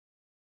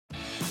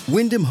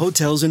Wyndham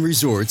Hotels and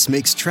Resorts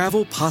makes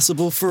travel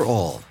possible for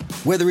all.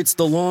 Whether it's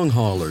the long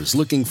haulers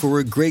looking for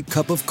a great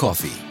cup of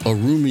coffee, a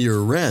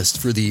roomier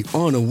rest for the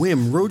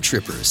on-a-whim road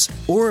trippers,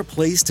 or a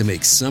place to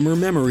make summer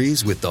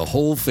memories with the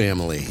whole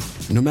family.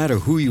 No matter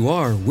who you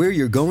are, where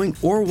you're going,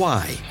 or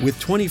why, with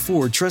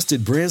 24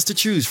 trusted brands to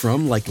choose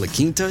from like La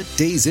Quinta,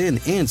 Days Inn,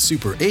 and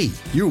Super 8,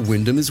 your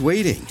Wyndham is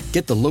waiting.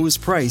 Get the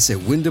lowest price at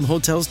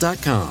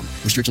WyndhamHotels.com.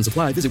 Restrictions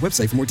apply. Visit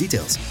website for more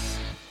details.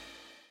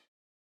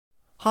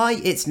 Hi,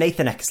 it's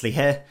Nathan Eckersley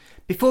here.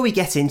 Before we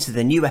get into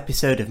the new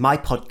episode of my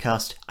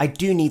podcast, I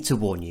do need to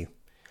warn you.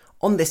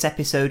 On this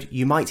episode,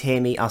 you might hear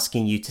me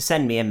asking you to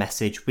send me a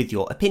message with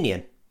your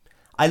opinion.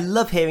 I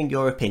love hearing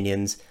your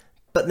opinions,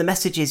 but the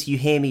messages you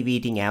hear me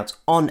reading out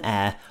on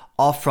air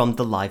are from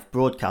the live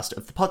broadcast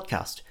of the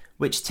podcast,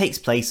 which takes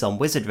place on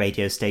Wizard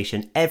Radio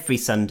Station every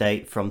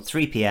Sunday from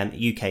 3 p.m.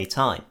 UK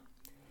time.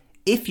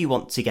 If you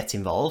want to get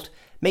involved,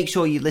 make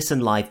sure you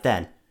listen live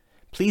then.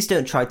 Please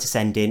don't try to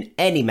send in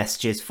any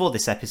messages for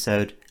this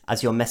episode,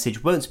 as your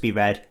message won't be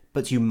read,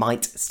 but you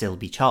might still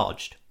be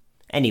charged.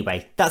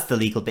 Anyway, that's the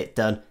legal bit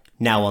done.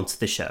 Now on to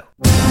the show.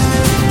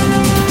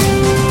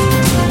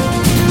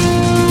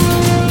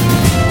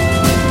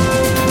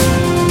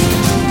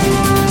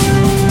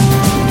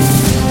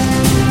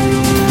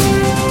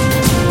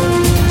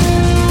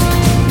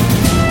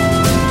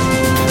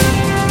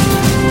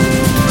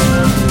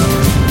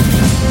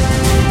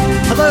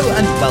 Hello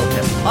and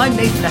welcome. I'm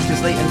Nathan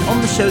Eckersley, and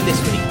on the show this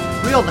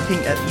week, we are looking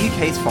at the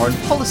UK's foreign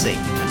policy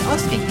and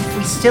asking if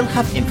we still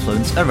have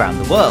influence around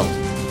the world.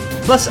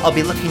 Plus, I'll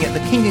be looking at the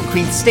King and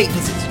Queen's state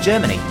visit to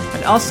Germany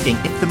and asking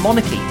if the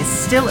monarchy is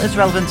still as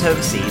relevant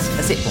overseas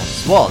as it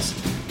once was.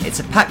 It's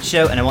a packed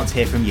show and I want to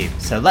hear from you,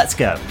 so let's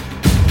go.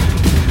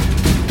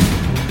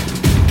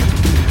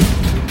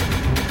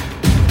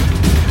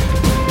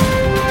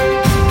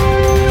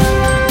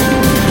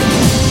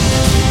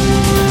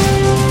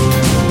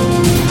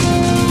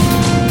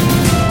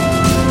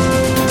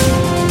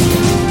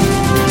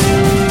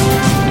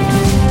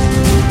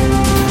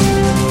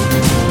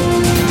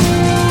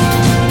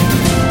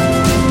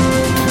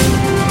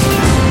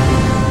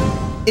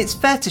 It's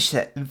fair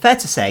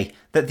to say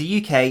that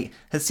the UK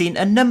has seen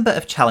a number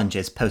of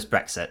challenges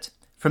post-Brexit,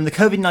 from the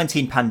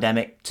COVID-19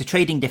 pandemic to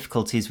trading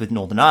difficulties with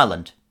Northern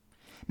Ireland.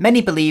 Many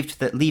believed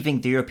that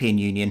leaving the European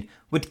Union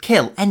would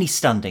kill any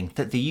standing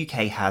that the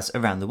UK has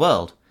around the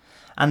world,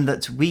 and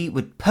that we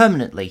would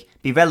permanently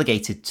be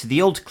relegated to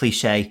the old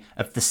cliché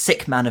of the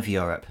sick man of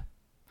Europe.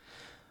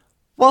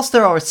 Whilst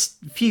there are a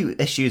few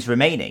issues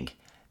remaining,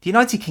 the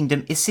United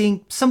Kingdom is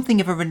seeing something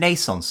of a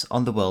renaissance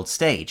on the world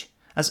stage,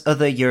 as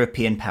other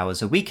European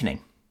powers are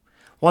weakening.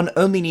 One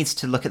only needs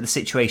to look at the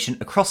situation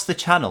across the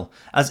Channel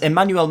as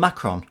Emmanuel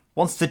Macron,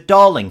 once the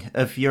darling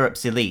of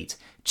Europe's elite,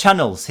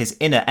 channels his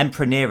inner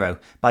Emperor Nero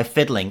by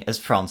fiddling as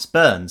France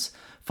burns,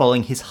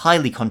 following his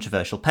highly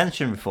controversial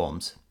pension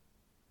reforms.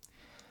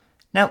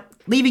 Now,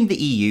 leaving the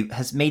EU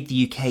has made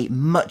the UK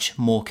much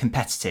more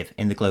competitive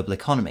in the global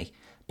economy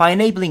by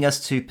enabling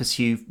us to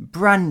pursue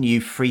brand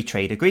new free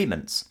trade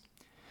agreements.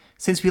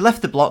 Since we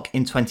left the bloc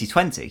in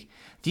 2020,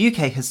 the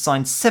UK has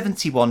signed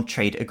 71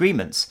 trade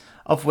agreements,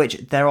 of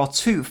which there are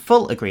 2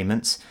 full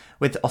agreements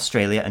with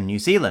Australia and New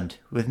Zealand,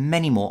 with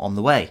many more on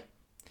the way.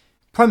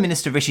 Prime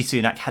Minister Rishi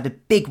Sunak had a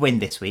big win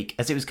this week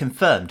as it was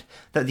confirmed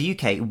that the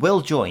UK will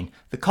join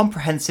the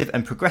Comprehensive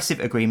and Progressive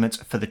Agreement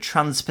for the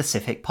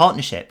Trans-Pacific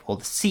Partnership, or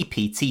the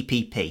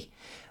CPTPP,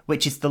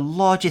 which is the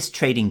largest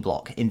trading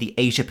bloc in the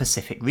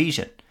Asia-Pacific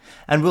region,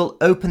 and will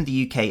open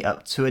the UK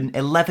up to an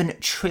 £11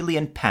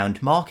 trillion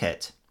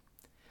market.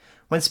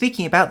 When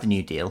speaking about the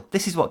New Deal,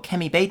 this is what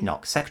Kemi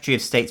Badenoch, Secretary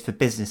of State for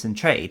Business and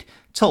Trade,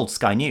 told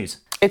Sky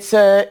News. It's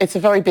a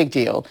very big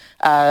deal,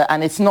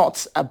 and it's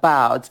not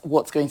about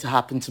what's going to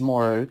happen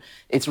tomorrow.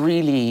 It's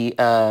really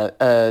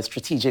a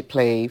strategic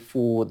play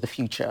for the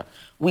future.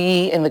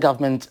 We in the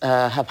government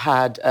have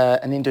had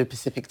an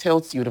Indo-Pacific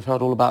tilt. You would have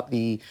heard all about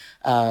the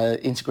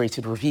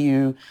integrated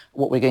review,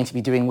 what we're going to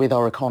be doing with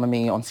our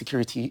economy on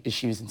security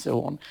issues and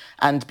so on.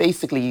 And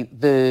basically,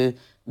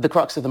 the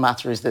crux of the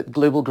matter is that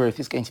global growth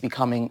is going to be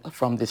coming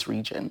from this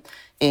region.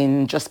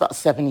 In just about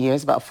 7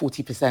 years, about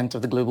 40%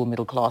 of the global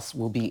middle class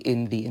will be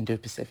in the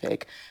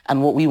Indo-Pacific.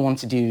 And what we want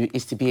to do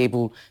is to be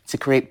able to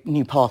create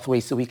new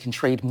pathways so we can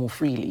trade more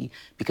freely,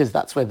 because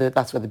that's where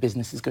the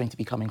business is going to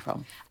be coming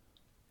from.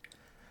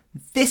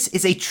 This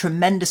is a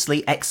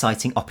tremendously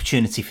exciting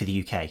opportunity for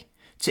the UK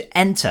to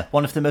enter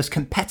one of the most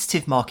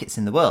competitive markets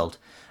in the world,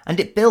 and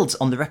it builds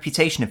on the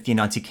reputation of the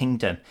United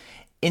Kingdom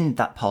in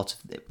that part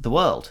of the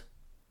world.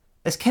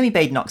 As Kemi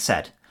Badenoch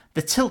said,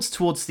 the tilt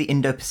towards the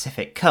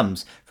Indo-Pacific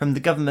comes from the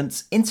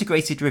government's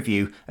Integrated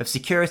Review of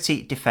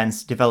Security,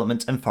 Defence,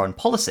 Development and Foreign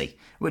Policy,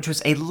 which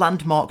was a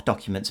landmark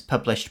document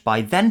published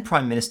by then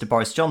Prime Minister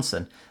Boris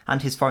Johnson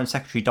and his Foreign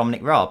Secretary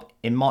Dominic Raab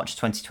in March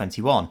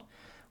 2021,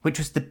 which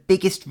was the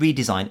biggest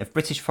redesign of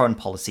British foreign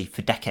policy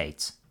for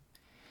decades.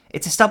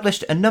 It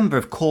established a number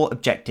of core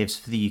objectives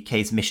for the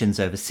UK's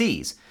missions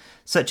overseas,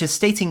 such as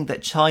stating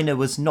that China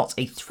was not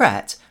a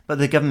threat, but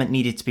the government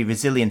needed to be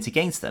resilient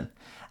against them,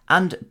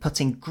 and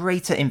putting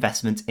greater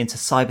investment into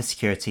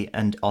cybersecurity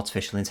and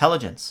artificial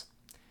intelligence.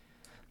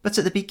 But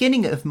at the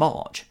beginning of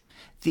March,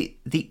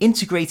 the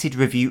Integrated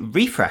Review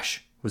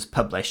Refresh was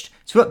published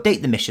to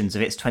update the missions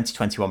of its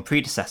 2021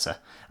 predecessor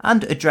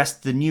and address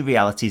the new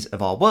realities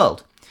of our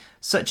world,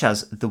 such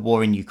as the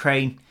war in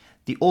Ukraine,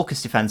 the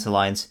AUKUS Defence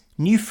Alliance,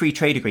 new free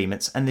trade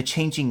agreements, and the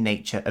changing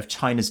nature of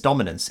China's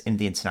dominance in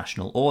the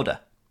international order.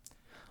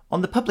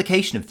 On the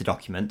publication of the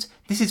document,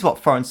 this is what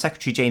Foreign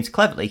Secretary James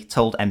Cleverly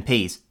told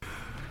MPs.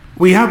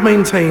 We have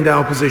maintained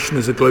our position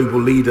as a global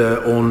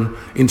leader on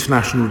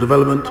international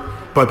development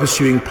by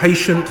pursuing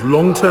patient,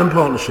 long-term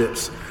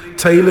partnerships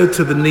tailored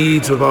to the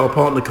needs of our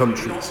partner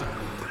countries.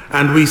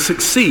 And we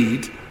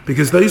succeed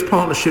because those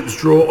partnerships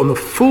draw on the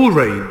full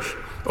range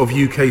of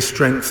UK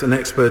strengths and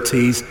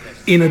expertise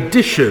in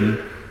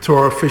addition to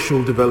our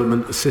official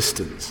development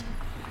assistance.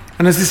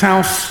 And as this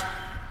House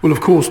will of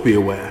course be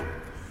aware,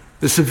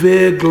 the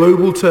severe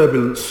global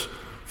turbulence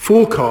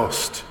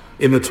forecast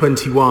in the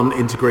 21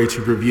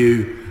 Integrated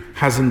Review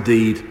has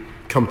indeed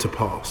come to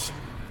pass.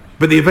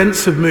 But the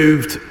events have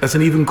moved at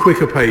an even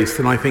quicker pace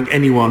than I think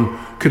anyone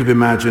could have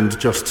imagined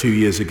just 2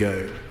 years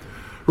ago.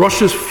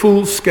 Russia's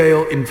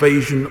full-scale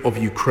invasion of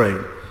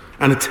Ukraine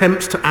and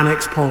attempts to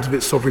annex part of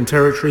its sovereign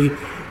territory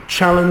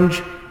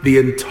challenge the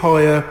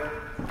entire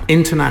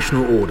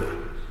international order.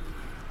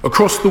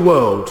 Across the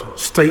world,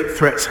 state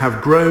threats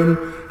have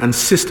grown and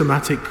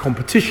systematic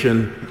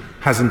competition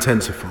has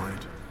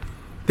intensified.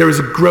 There is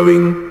a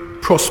growing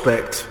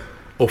prospect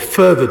of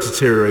further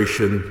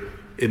deterioration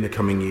in the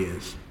coming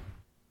years.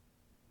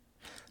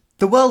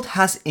 The world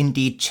has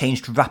indeed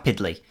changed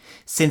rapidly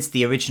since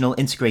the original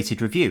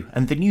Integrated Review,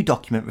 and the new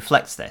document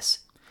reflects this.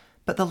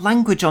 But the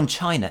language on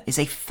China is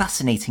a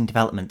fascinating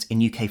development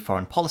in UK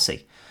foreign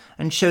policy,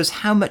 and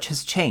shows how much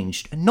has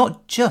changed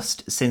not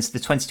just since the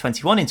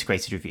 2021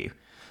 Integrated Review,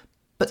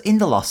 but in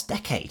the last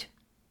decade.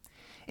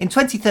 In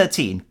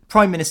 2013,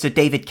 Prime Minister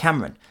David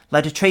Cameron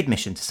led a trade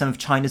mission to some of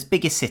China's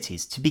biggest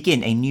cities to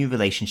begin a new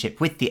relationship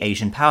with the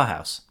Asian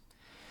powerhouse.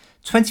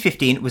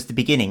 2015 was the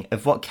beginning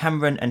of what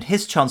Cameron and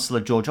his Chancellor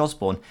George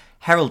Osborne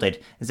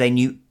heralded as a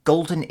new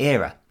golden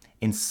era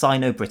in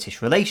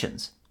Sino-British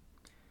relations.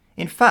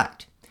 In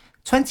fact,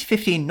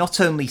 2015 not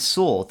only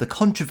saw the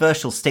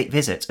controversial state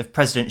visit of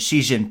President Xi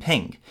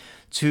Jinping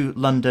to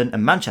London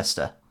and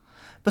Manchester,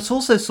 but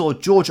also saw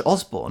George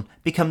Osborne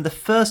become the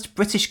first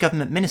British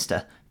government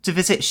minister to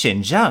visit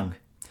Xinjiang,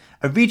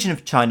 a region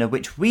of China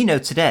which we know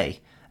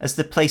today as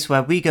the place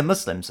where Uyghur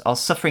Muslims are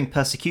suffering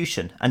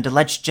persecution and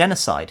alleged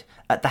genocide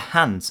at the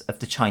hands of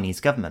the Chinese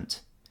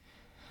government.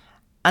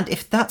 And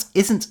if that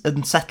isn't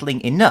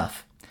unsettling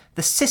enough,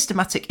 the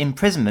systematic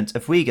imprisonment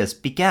of Uyghurs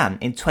began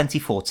in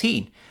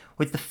 2014,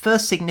 with the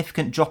first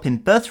significant drop in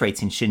birth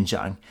rate in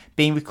Xinjiang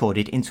being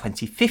recorded in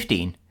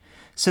 2015,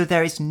 so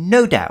there is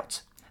no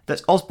doubt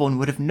that Osborne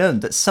would have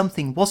known that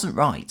something wasn't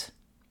right,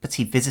 but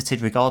he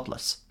visited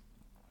regardless.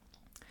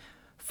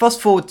 Fast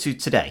forward to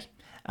today,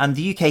 and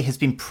the UK has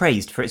been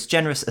praised for its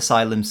generous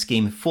asylum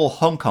scheme for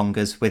Hong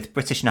Kongers with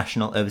British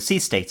national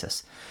overseas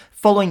status,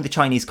 following the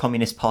Chinese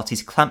Communist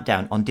Party's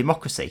clampdown on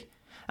democracy,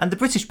 and the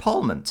British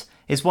Parliament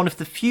is one of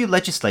the few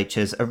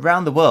legislatures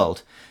around the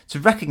world to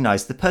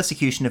recognise the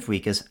persecution of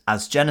Uyghurs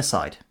as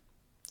genocide.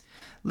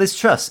 Liz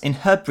Truss, in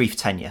her brief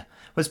tenure,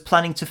 was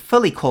planning to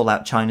fully call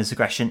out China's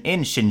aggression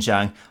in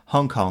Xinjiang,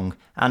 Hong Kong,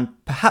 and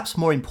perhaps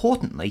more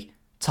importantly,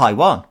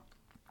 Taiwan.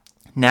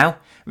 Now,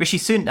 Rishi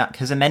Sunak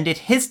has amended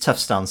his tough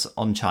stance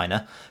on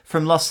China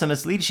from last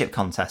summer's leadership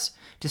contest,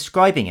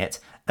 describing it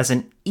as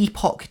an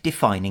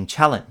epoch-defining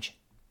challenge.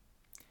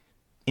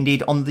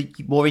 Indeed, on the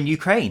war in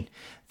Ukraine,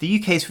 the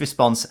UK's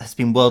response has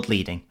been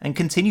world-leading and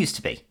continues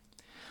to be.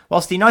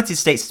 Whilst the United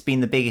States has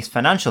been the biggest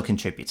financial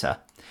contributor,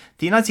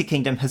 the United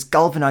Kingdom has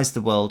galvanised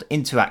the world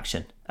into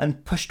action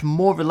and pushed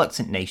more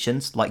reluctant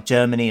nations like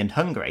Germany and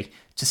Hungary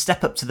to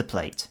step up to the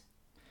plate.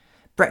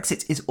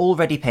 Brexit is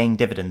already paying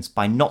dividends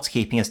by not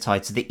keeping us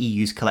tied to the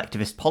EU's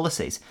collectivist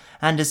policies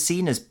and has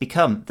seen us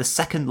become the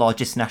second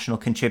largest national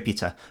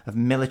contributor of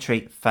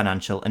military,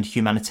 financial and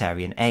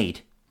humanitarian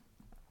aid.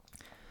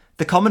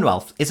 The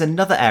Commonwealth is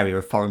another area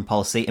of foreign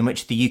policy in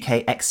which the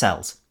UK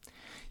excels.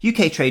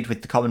 UK trade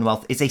with the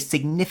Commonwealth is a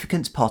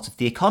significant part of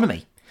the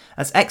economy,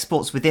 as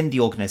exports within the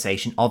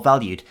organisation are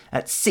valued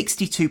at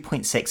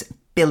 £62.6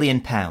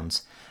 billion,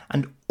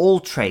 and all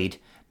trade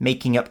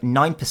making up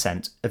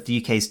 9% of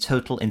the UK's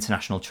total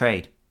international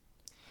trade.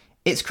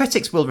 Its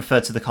critics will refer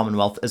to the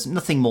Commonwealth as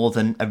nothing more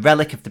than a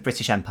relic of the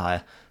British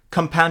Empire,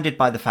 compounded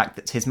by the fact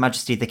that His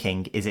Majesty the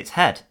King is its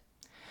head.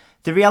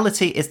 The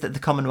reality is that the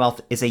Commonwealth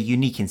is a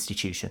unique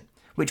institution,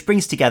 which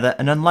brings together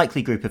an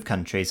unlikely group of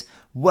countries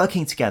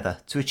working together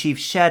to achieve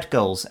shared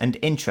goals and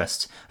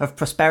interests of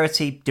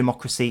prosperity,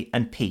 democracy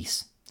and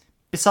peace.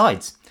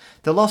 Besides,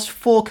 the last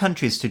 4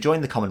 countries to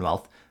join the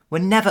Commonwealth were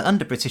never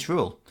under British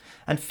rule,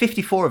 and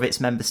 54 of its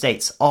member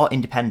states are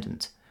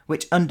independent,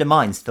 which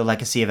undermines the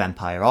legacy of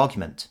empire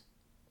argument.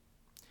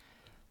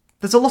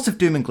 There's a lot of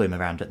doom and gloom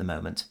around at the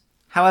moment.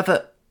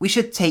 However, we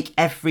should take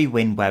every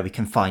win where we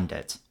can find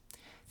it.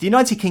 The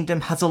United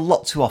Kingdom has a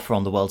lot to offer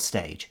on the world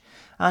stage,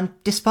 And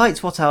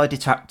despite what our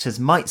detractors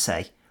might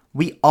say,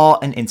 we are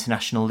an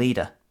international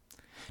leader.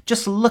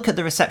 Just look at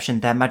the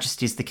reception Their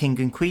Majesties the King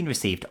and Queen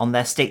received on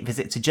their state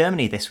visit to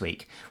Germany this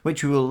week,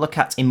 which we will look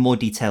at in more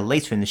detail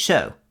later in the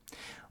show,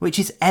 which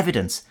is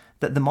evidence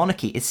that the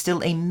monarchy is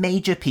still a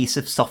major piece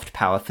of soft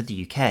power for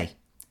the UK.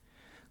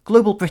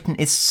 Global Britain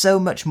is so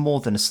much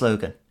more than a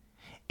slogan.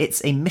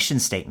 It's a mission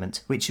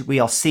statement which we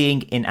are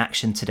seeing in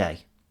action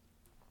today.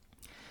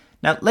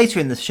 Now, later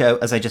in the show,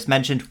 as I just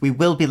mentioned, we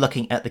will be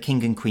looking at the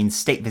King and Queen's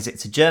state visit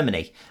to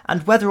Germany,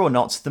 and whether or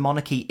not the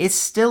monarchy is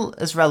still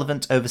as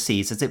relevant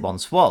overseas as it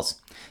once was.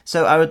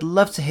 So I would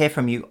love to hear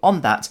from you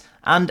on that,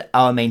 and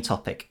our main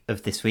topic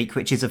of this week,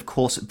 which is of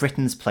course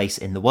Britain's place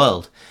in the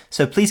world.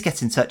 So please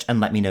get in touch and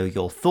let me know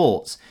your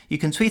thoughts. You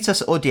can tweet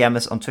us or DM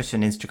us on Twitter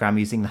and Instagram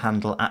using the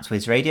handle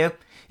 @WizRadio.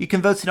 You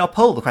can vote in our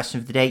poll. The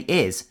question of the day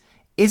is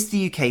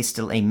the UK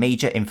still a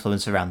major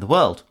influence around the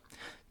world?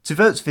 To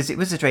vote, visit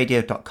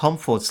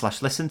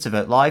wizardradio.com/listen to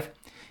vote live.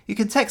 You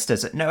can text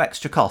us at no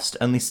extra cost,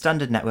 only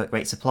standard network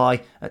rates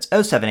apply, at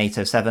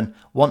 07807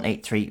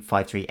 183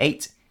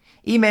 538.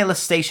 Email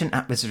us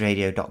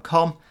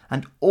station@wizardradio.com,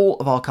 and all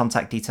of our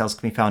contact details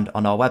can be found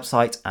on our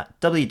website at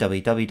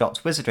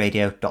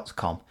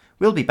www.wizardradio.com.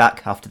 We'll be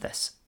back after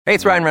this. Hey,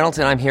 it's Ryan Reynolds,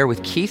 and I'm here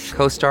with Keith,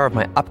 co-star of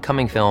my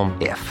upcoming film,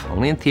 If,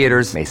 only in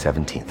theaters May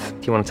 17th.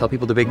 Do you want to tell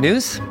people the big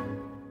news?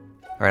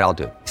 All right, I'll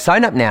do it.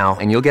 Sign up now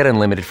and you'll get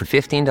unlimited for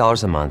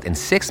 $15 a month and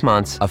 6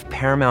 months of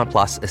Paramount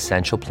Plus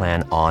Essential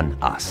Plan on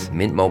us.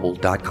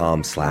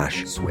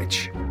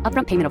 MintMobile.com/switch.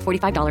 Upfront payment of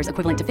 $45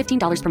 equivalent to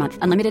 $15 per month.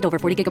 Unlimited over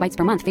 40 gigabytes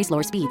per month. Face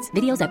lower speeds.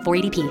 Videos at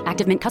 480p.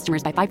 Active Mint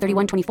customers by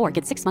 531.24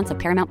 get 6 months of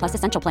Paramount Plus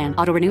Essential Plan.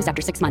 Auto renews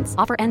after 6 months.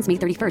 Offer ends May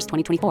 31st,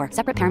 2024.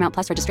 Separate Paramount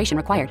Plus registration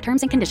required.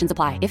 Terms and conditions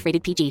apply if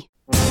rated PG.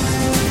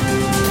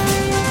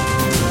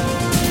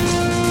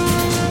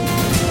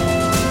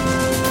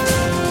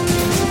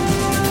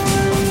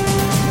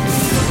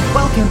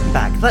 Welcome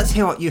back. Let's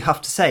hear what you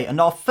have to say. And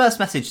our first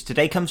message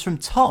today comes from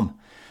Tom.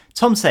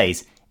 Tom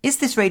says, "Is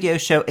this radio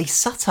show a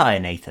satire,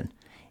 Nathan?"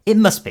 It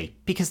must be,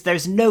 because there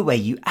is no way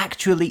you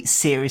actually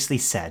seriously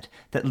said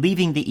that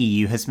leaving the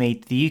EU has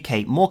made the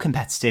UK more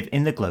competitive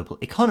in the global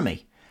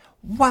economy.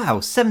 Wow,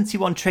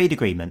 71 trade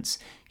agreements.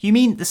 You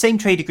mean the same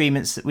trade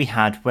agreements that we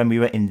had when we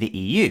were in the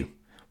EU?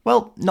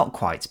 Well, not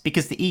quite,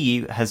 because the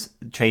EU has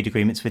trade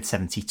agreements with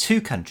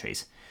 72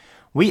 countries.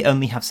 We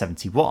only have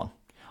 71.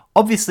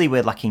 Obviously,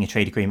 we're lacking a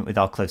trade agreement with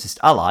our closest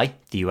ally,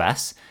 the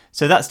US,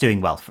 so that's doing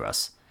well for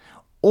us.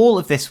 All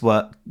of this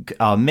work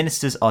our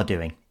ministers are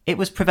doing, it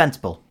was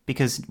preventable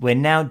because we're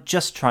now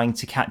just trying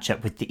to catch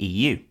up with the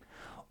EU.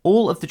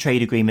 All of the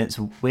trade agreements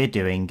we're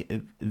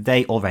doing,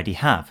 they already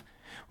have.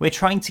 We're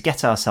trying to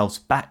get ourselves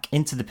back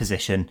into the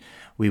position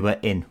we were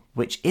in,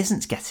 which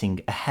isn't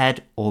getting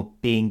ahead or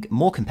being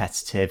more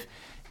competitive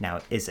now,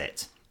 is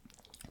it?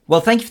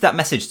 Well, thank you for that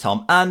message,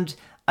 Tom, and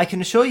I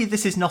can assure you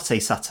this is not a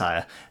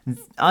satire.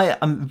 I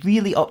am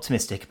really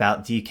optimistic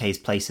about the UK's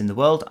place in the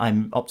world.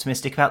 I'm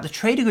optimistic about the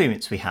trade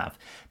agreements we have,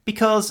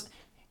 because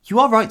you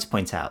are right to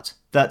point out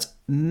that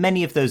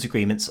many of those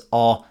agreements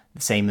are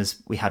the same as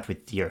we had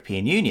with the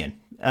European Union.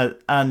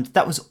 And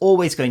that was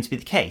always going to be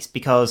the case,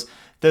 because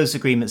those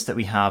agreements that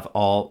we have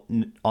are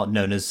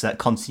known as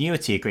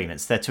continuity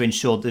agreements. They're to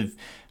ensure the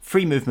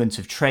free movement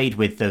of trade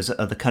with those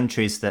other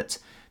countries that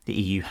the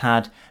EU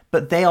had,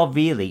 but they are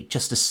really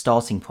just a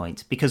starting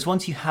point, because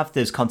once you have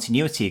those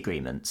continuity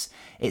agreements,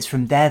 it's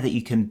from there that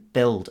you can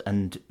build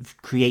and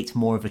create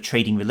more of a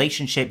trading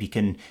relationship. You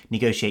can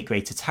negotiate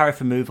greater tariff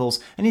removals,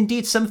 and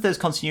indeed some of those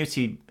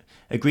continuity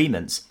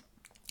agreements,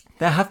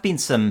 there have been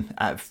some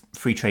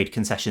free trade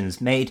concessions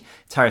made.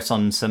 Tariffs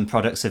on some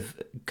products have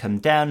come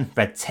down.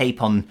 Red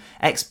tape on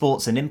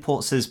exports and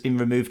imports has been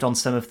removed on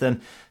some of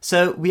them.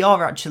 So we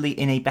are actually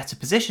in a better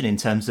position in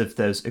terms of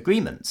those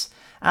agreements.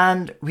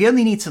 And we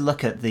only need to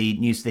look at the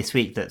news this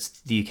week that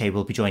the UK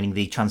will be joining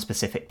the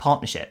Trans-Pacific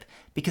Partnership,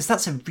 because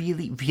that's a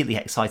really, really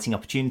exciting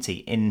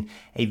opportunity in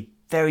a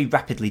very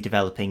rapidly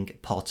developing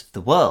part of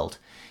the world.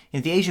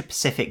 The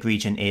Asia-Pacific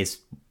region is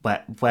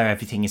where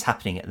everything is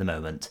happening at the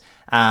moment,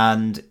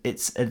 and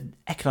it's an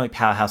economic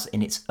powerhouse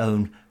in its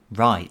own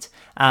right.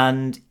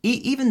 And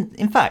even,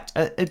 in fact,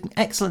 an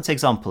excellent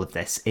example of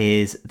this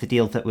is the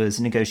deal that was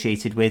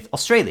negotiated with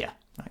Australia.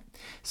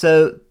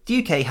 So the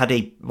UK had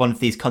one of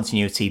these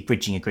continuity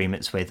bridging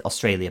agreements with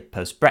Australia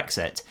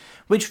post-Brexit,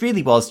 which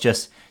really was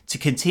just to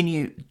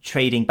continue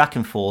trading back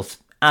and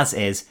forth as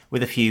is,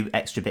 with a few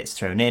extra bits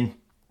thrown in.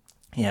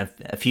 You know,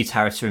 a few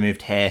tariffs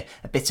removed here,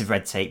 a bit of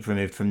red tape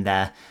removed from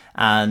there.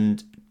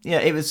 And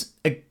it was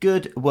a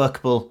good,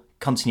 workable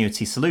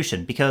continuity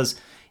solution, because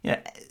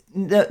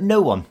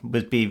no one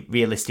would be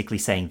realistically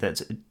saying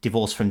that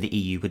divorce from the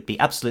EU would be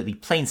absolutely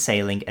plain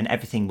sailing and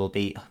everything will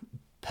be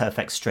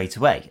perfect straight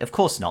away. Of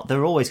course not. There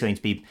are always going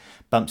to be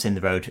bumps in the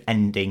road,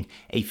 ending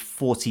a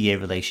 40-year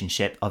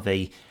relationship of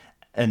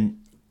an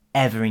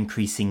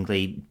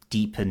ever-increasingly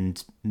deep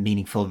and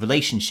meaningful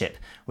relationship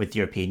with the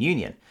European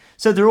Union.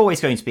 So there are always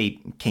going to be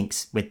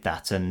kinks with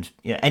that, and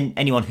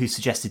anyone who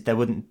suggested there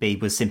wouldn't be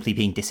was simply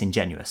being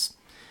disingenuous.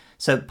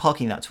 So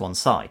parking that to one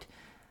side.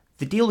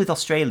 the deal with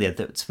Australia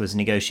that was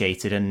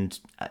negotiated, and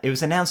it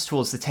was announced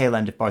towards the tail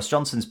end of Boris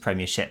Johnson's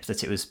premiership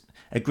that it was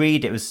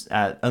agreed. It was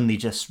only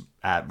just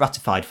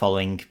ratified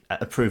following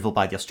approval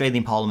by the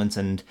Australian Parliament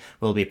and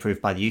will be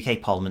approved by the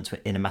UK Parliament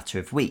in a matter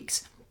of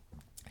weeks.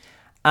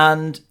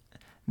 And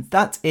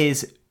that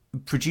is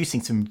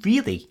producing some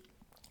really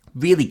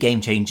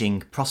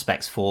game-changing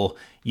prospects for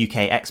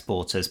UK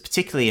exporters,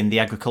 particularly in the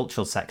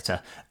agricultural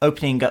sector,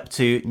 opening up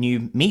to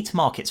new meat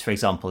markets, for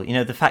example. You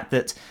know, the fact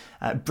that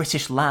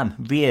British lamb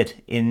reared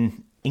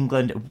in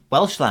England,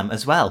 Welsh lamb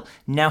as well,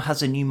 now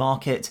has a new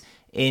market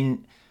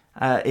in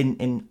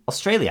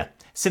Australia.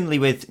 Similarly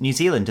with New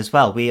Zealand as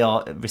well, we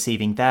are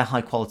receiving their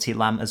high-quality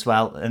lamb as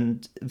well,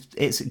 and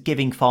it's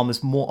giving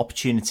farmers more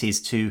opportunities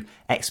to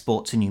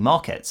export to new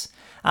markets.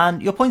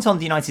 And your point on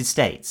the United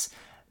States,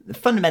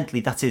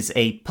 fundamentally, that is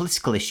a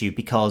political issue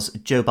because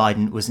Joe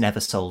Biden was never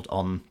sold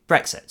on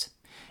Brexit.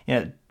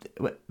 You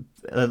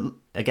know,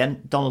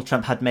 again, Donald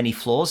Trump had many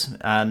flaws,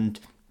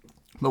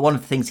 but one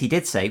of the things he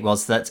did say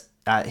was that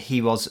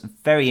he was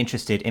very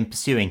interested in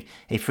pursuing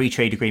a free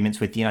trade agreement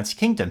with the United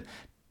Kingdom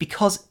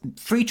because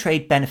free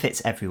trade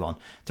benefits everyone.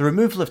 The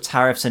removal of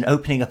tariffs and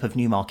opening up of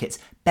new markets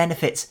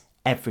benefits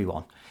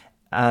everyone.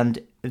 And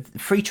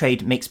free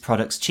trade makes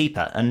products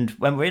cheaper. And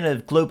when we're in a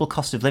global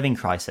cost of living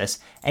crisis,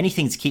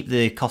 anything to keep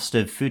the cost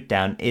of food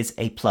down is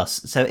a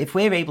plus. So if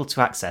we're able to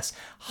access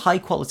high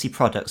quality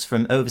products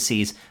from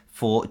overseas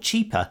for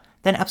cheaper,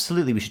 then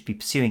absolutely we should be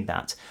pursuing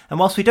that. And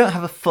whilst we don't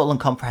have a full and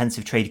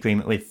comprehensive trade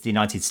agreement with the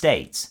United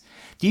States,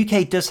 the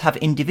UK does have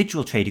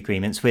individual trade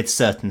agreements with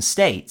certain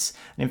states.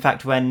 And in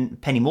fact, when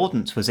Penny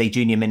Mordaunt was a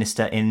junior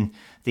minister in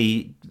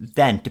the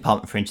then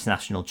Department for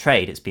International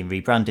Trade, it's been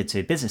rebranded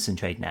to Business and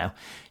Trade now,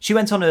 she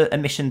went on a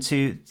mission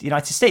to the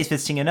United States,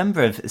 visiting a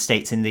number of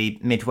states in the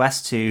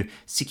Midwest to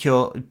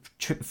secure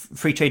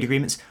free trade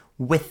agreements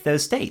with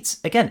those states.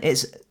 Again,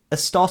 it's a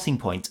starting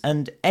point,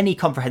 and any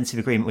comprehensive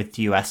agreement with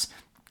the US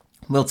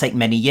will take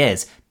many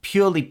years,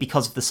 purely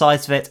because of the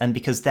size of it and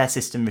because their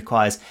system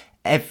requires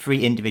every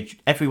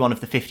one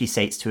of the 50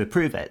 states to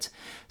approve it.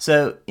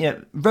 So, you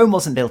know, Rome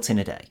wasn't built in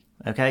a day,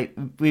 okay?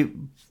 We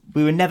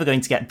were never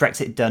going to get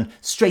Brexit done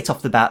straight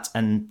off the bat,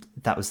 and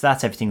that was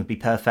that. Everything would be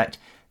perfect.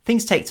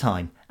 Things take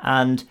time,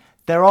 and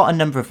there are a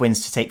number of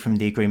wins to take from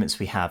the agreements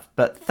we have.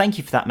 But thank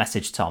you for that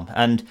message, Tom.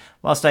 And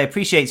whilst I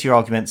appreciate your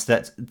arguments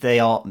that they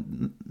are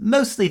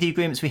mostly the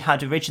agreements we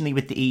had originally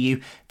with the EU,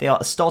 they are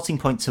a starting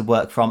point to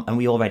work from, and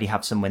we already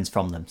have some wins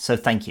from them. So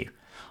thank you.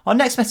 Our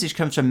next message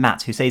comes from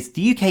Matt, who says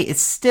the UK is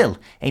still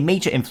a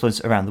major influence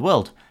around the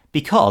world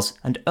because,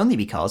 and only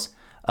because,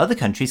 other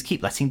countries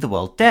keep letting the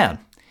world down.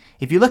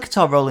 If you look at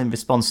our role in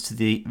response to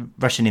the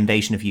Russian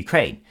invasion of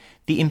Ukraine,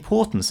 the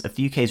importance of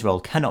the UK's role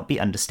cannot be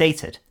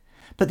understated.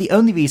 But the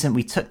only reason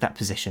we took that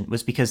position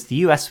was because the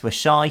US were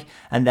shy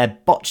and their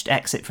botched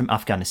exit from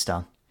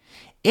Afghanistan.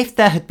 If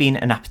there had been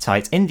an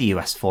appetite in the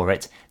US for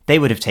it, they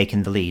would have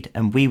taken the lead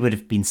and we would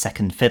have been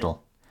second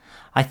fiddle.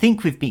 I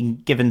think we've been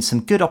given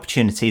some good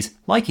opportunities,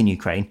 like in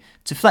Ukraine,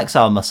 to flex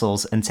our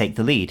muscles and take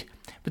the lead.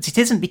 But it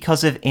isn't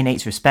because of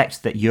innate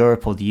respect that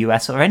Europe or the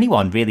US or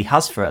anyone really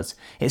has for us.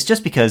 It's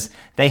just because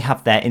they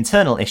have their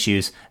internal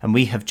issues and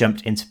we have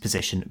jumped into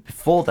position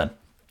before them.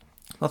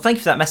 Well, thank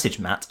you for that message,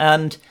 Matt.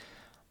 And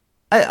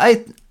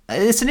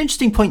it's an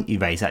interesting point you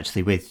raise,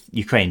 actually, with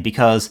Ukraine,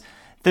 because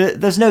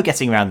there's no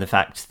getting around the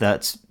fact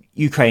that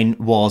Ukraine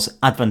was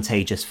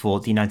advantageous for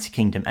the United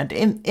Kingdom, and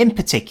in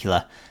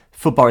particular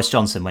for Boris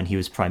Johnson when he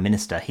was Prime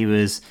Minister. He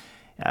was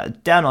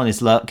down on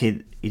his luck.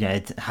 He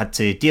had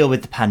to deal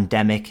with the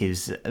pandemic.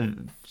 He's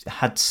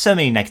had so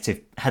many negative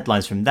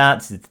headlines from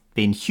that. It's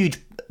been a huge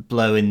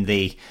blow in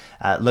the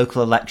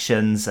local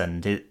elections,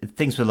 and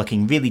things were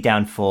looking really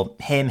down for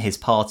him, his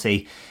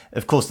party.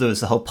 Of course, there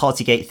was the whole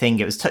Partygate thing.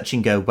 It was touch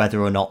and go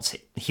whether or not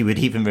he would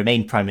even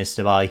remain Prime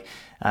Minister by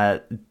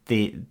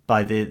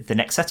the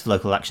next set of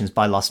local elections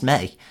by last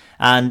May.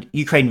 And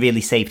Ukraine really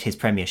saved his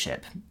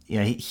premiership. You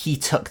know, he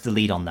took the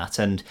lead on that.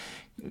 And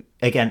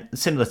again,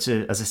 similar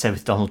to, as I said,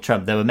 with Donald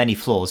Trump, there were many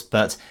flaws,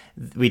 but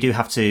we do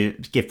have to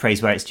give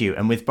praise where it's due.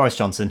 And with Boris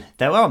Johnson,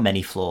 there are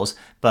many flaws,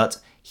 but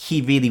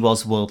he really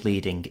was world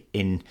leading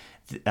in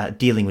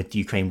dealing with the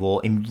Ukraine war,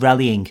 in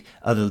rallying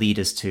other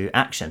leaders to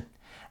action.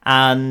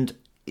 And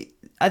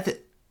I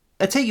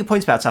take your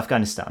point about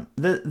Afghanistan.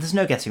 There's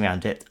no getting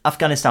around it.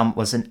 Afghanistan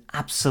was an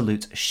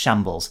absolute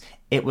shambles.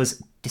 It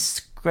was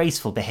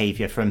disgraceful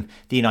behaviour from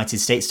the United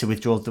States to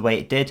withdraw the way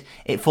it did.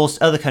 It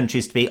forced other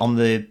countries to be on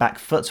the back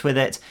foot with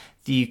it.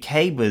 The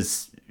UK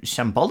was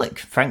shambolic,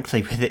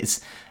 frankly, with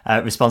its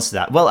response to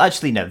that. Well,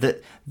 actually, no.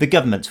 The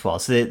government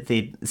was.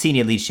 The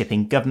senior leadership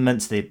in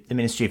government, the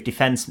Ministry of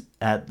Defence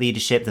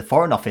leadership, the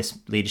Foreign Office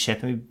leadership.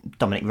 I mean,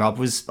 Dominic Raab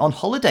was on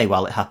holiday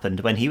while it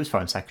happened when he was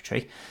Foreign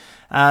Secretary.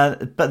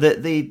 But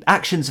the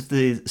actions of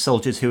the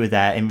soldiers who were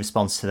there in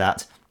response to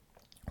that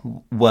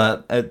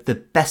were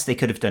the best they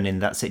could have done in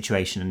that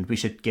situation, and we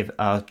should give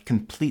our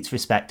complete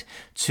respect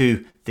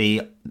to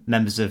the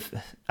members of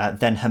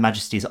then Her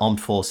Majesty's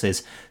Armed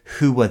Forces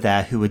who were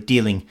there, who were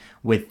dealing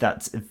with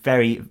that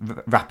very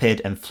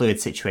rapid and fluid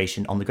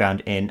situation on the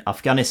ground in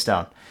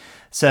Afghanistan.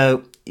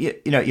 So,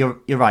 you're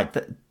right.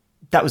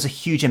 That was a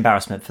huge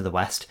embarrassment for the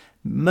West,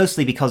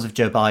 mostly because of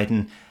Joe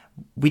Biden.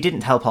 We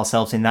didn't help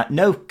ourselves in that.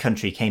 No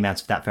country came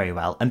out of that very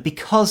well. And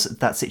because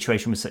that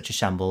situation was such a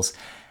shambles,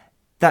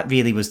 that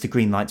really was the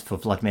green light for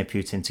Vladimir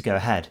Putin to go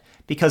ahead.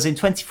 Because in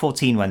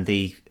 2014, when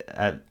the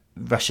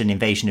Russian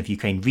invasion of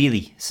Ukraine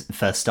really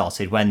first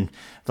started, when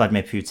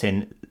Vladimir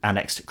Putin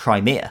annexed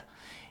Crimea,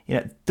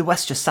 the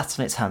West just sat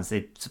on its hands.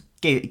 They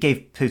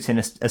gave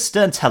Putin a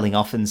stern telling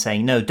off and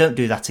saying, no, don't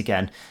do that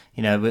again.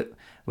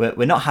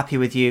 We're not happy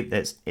with you.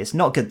 It's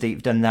not good that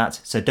you've done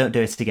that, so don't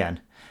do it again.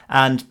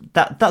 And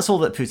that's all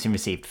that Putin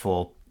received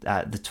for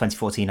the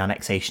 2014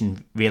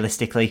 annexation,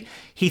 realistically.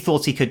 He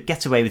thought he could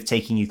get away with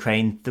taking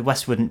Ukraine. The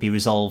West wouldn't be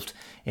resolved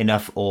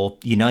enough or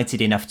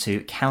united enough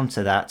to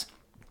counter that.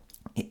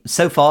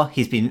 So far,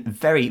 he's been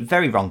very,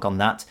 very wrong on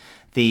that.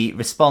 The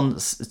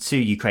response to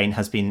Ukraine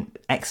has been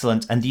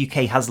excellent, and the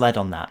UK has led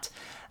on that.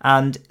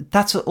 And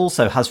that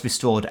also has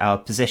restored our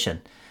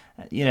position.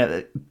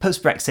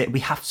 Post-Brexit,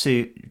 we have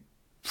to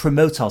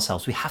promote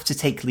ourselves. We have to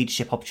take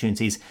leadership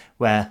opportunities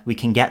where we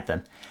can get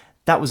them.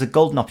 That was a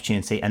golden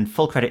opportunity, and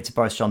full credit to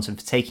Boris Johnson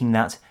for taking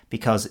that,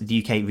 because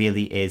the UK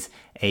really is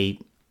a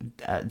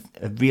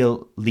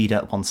real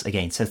leader once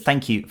again. So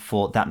thank you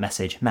for that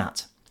message,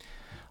 Matt.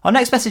 Our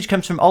next message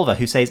comes from Oliver,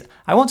 who says,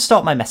 I want to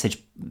start my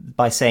message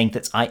by saying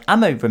that I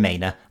am a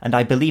Remainer and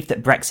I believe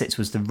that Brexit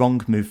was the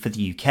wrong move for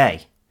the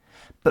UK.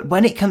 But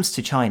when it comes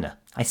to China,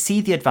 I see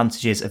the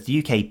advantages of the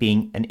UK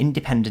being an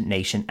independent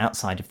nation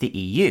outside of the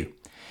EU.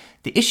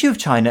 The issue of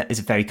China is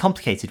a very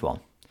complicated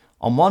one.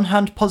 On one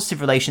hand,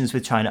 positive relations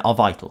with China are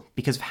vital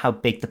because of how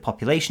big the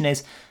population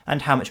is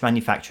and how much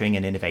manufacturing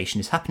and innovation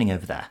is happening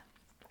over there.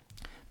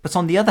 But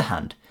on the other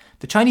hand,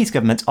 the Chinese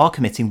government are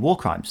committing war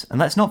crimes, and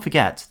let's not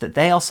forget that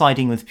they are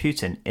siding with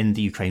Putin in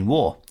the Ukraine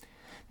war.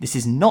 This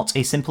is not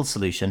a simple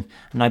solution,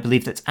 and I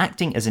believe that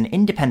acting as an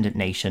independent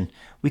nation,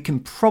 we can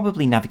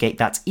probably navigate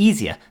that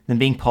easier than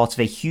being part of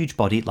a huge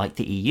body like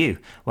the EU,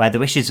 where the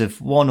wishes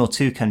of one or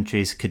two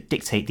countries could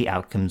dictate the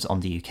outcomes on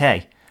the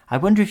UK. I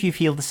wonder if you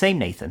feel the same,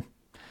 Nathan.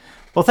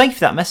 Well, thank you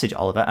for that message,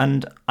 Oliver,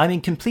 and I'm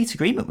in complete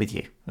agreement with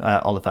you,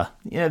 Oliver.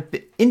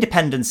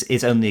 Independence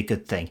is only a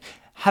good thing.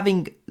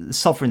 Having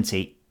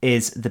sovereignty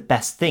is the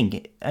best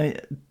thing.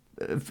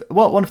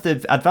 One of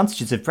the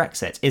advantages of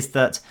Brexit is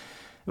that,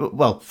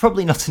 well,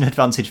 probably not an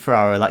advantage for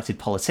our elected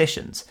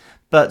politicians,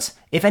 but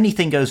if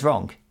anything goes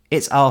wrong,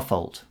 it's our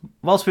fault.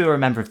 Whilst we were a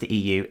member of the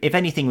EU, if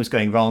anything was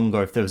going wrong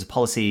or if there was a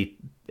policy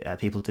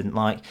people didn't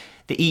like,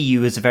 the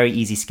EU is a very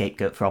easy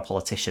scapegoat for our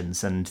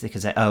politicians, and they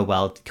could say, oh,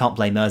 well, can't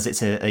blame us,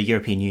 it's a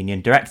European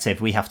Union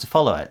directive, we have to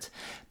follow it.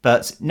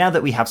 But now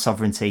that we have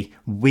sovereignty,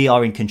 we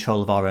are in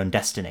control of our own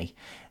destiny.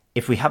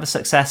 If we have a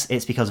success,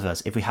 it's because of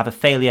us. If we have a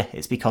failure,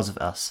 it's because of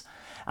us.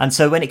 And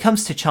so when it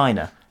comes to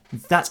China,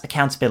 that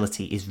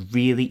accountability is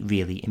really,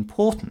 really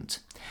important.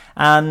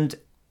 And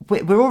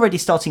we're already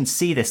starting to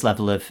see this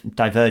level of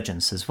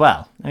divergence as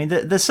well. I mean,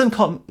 there's some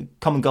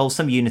common goals,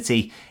 some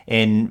unity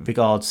in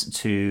regards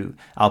to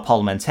our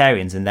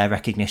parliamentarians and their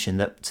recognition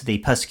that the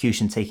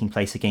persecution taking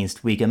place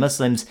against Uyghur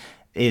Muslims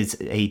is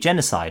a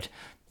genocide.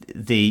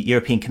 The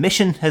European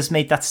Commission has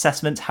made that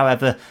assessment.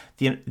 However,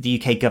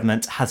 the UK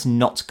government has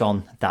not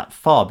gone that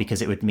far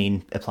because it would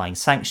mean applying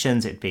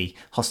sanctions. It would be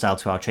hostile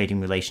to our trading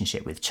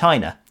relationship with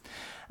China.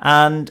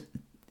 And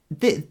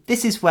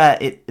this is where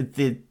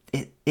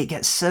it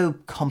gets so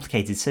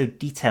complicated, so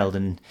detailed,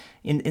 and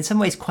in some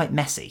ways quite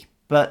messy.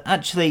 But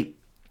actually,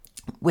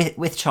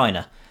 with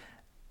China,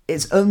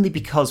 it's only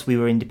because we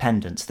were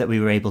independent that we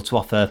were able to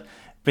offer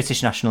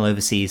British national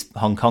overseas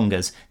Hong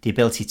Kongers the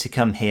ability to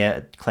come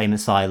here, claim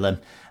asylum,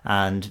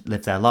 and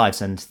live their lives.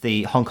 And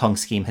the Hong Kong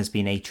scheme has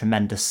been a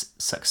tremendous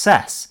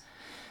success.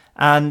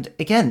 And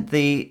again,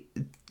 the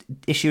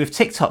issue of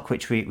TikTok,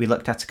 which we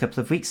looked at a couple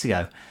of weeks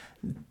ago,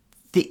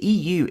 the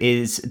EU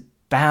is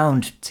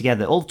bound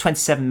together, all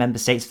 27 member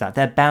states of that,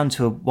 they're bound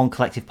to one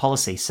collective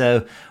policy.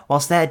 So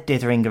whilst they're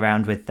dithering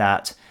around with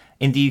that,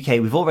 in the UK,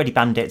 we've already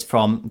banned it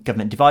from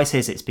government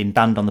devices. It's been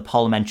banned on the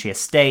parliamentary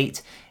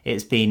estate.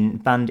 It's been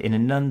banned in a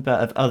number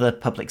of other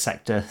public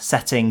sector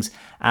settings.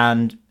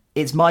 And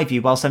it's my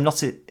view, whilst I'm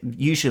not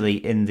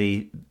usually in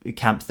the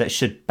camp that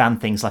should ban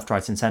things left,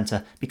 right and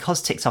centre,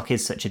 because TikTok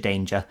is such a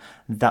danger,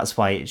 that's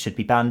why it should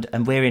be banned.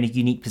 And we're in a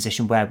unique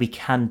position where we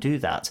can do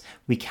that.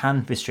 We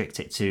can restrict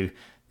it to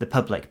the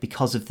public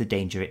because of the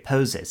danger it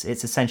poses.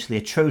 It's essentially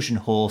a Trojan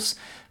horse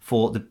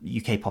for the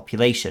UK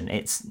population.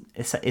 It's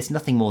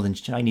nothing more than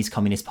Chinese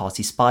Communist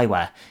Party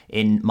spyware,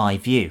 in my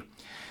view.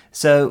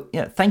 So,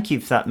 thank you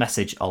for that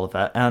message,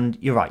 Oliver. And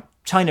you're right,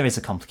 China is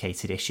a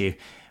complicated issue.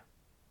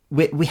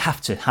 We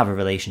have to have a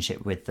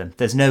relationship with them.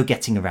 There's no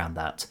getting around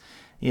that.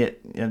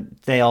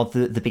 They are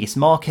the biggest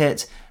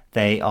market.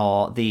 They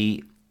are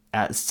the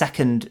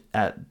second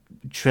 $1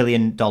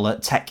 trillion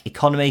tech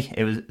economy.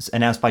 It was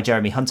announced by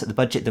Jeremy Hunt at the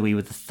budget that we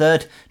were the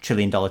 $3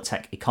 trillion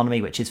tech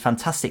economy, which is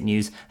fantastic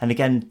news. And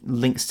again,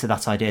 links to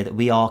that idea that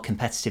we are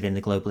competitive in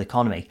the global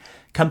economy.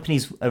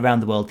 Companies around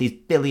the world, these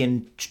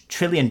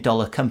trillion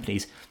dollar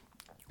companies,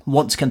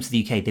 want to come to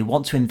the UK. They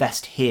want to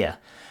invest here.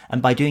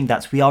 And by doing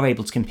that, we are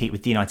able to compete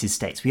with the United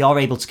States. We are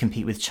able to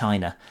compete with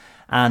China.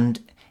 And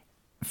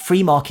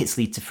free markets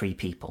lead to free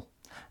people.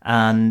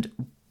 And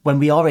when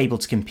we are able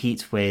to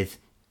compete with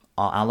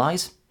our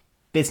allies,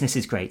 business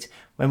is great.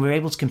 When we're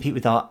able to compete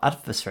with our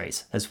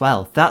adversaries as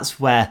well, that's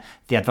where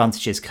the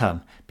advantages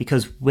come,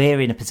 because we're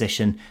in a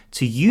position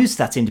to use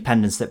that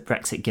independence that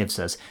Brexit gives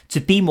us, to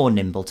be more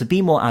nimble, to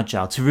be more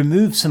agile, to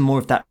remove some more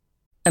of that.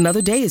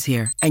 Another day is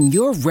here, and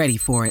you're ready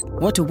for it.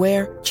 What to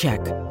wear? Check.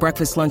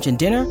 Breakfast, lunch, and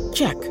dinner?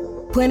 Check.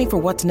 Planning for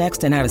what's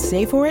next and how to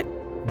save for it?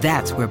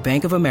 That's where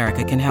Bank of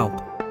America can help.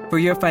 For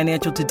your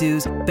financial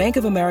to-dos, Bank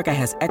of America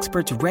has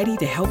experts ready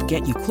to help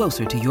get you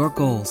closer to your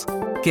goals.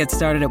 Get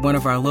started at one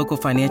of our local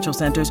financial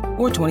centers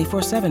or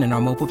 24/7 in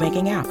our mobile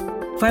banking app.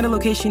 Find a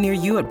location near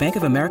you at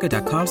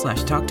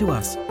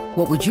bankofamerica.com/talktous.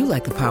 What would you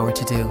like the power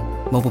to do?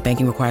 Mobile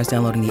banking requires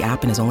downloading the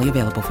app and is only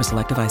available for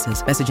select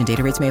devices. Message and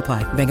data rates may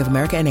apply. Bank of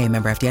America N.A.,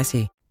 member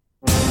FDIC.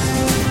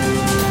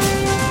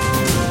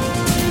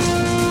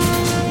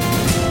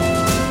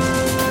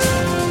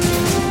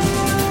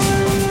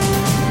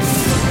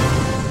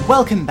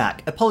 Welcome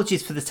back.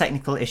 Apologies for the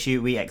technical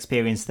issue we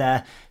experienced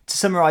there. To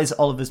summarise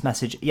Oliver's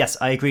message, yes,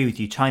 I agree with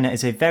you. China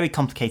is a very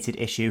complicated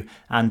issue,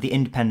 and the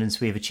independence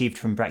we have achieved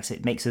from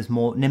Brexit makes us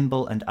more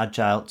nimble and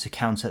agile to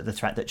counter the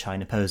threat that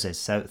China poses.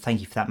 So thank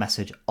you for that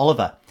message,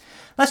 Oliver.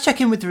 Let's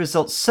check in with the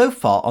results so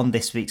far on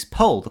this week's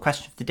poll. The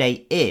question of the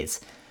day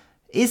is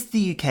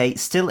the UK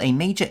still a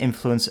major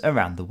influence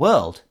around the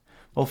world?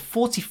 Well,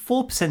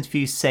 44% of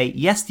you say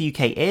yes, the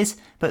UK is,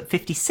 but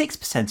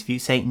 56% of you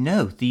say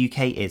no, the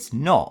UK is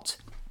not.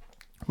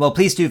 Well,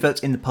 please do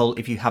vote in the poll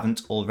if you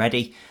haven't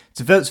already.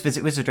 To vote,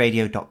 visit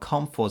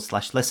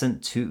wizardradio.com/listen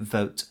to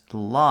vote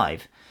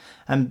live.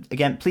 And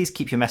again, please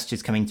keep your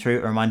messages coming through.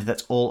 A reminder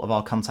that all of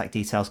our contact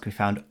details can be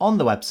found on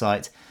the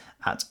website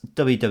at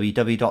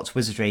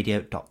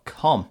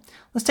www.wizardradio.com.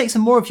 Let's take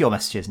some more of your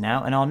messages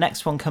now, and our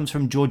next one comes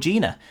from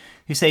Georgina,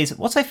 who says,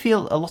 what I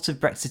feel a lot of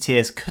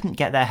Brexiteers couldn't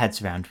get their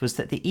heads around was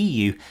that the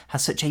EU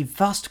has such a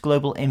vast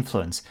global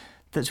influence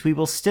that we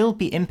will still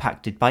be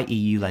impacted by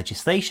EU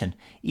legislation,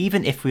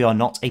 even if we are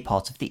not a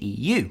part of the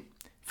EU.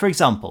 For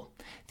example,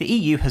 the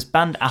EU has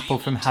banned Apple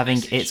from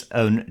having its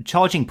own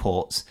charging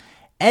ports.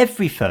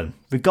 Every phone,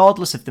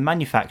 regardless of the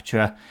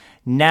manufacturer,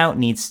 now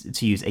needs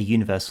to use a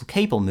universal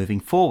cable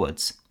moving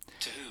forwards.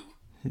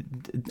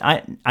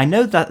 I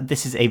know that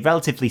this is a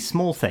relatively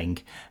small thing,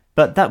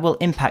 but that will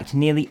impact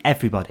nearly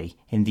everybody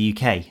in the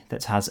UK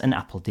that has an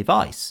Apple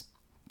device,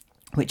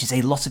 which is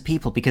a lot of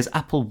people, because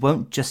Apple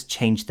won't just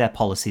change their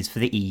policies for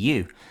the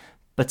EU,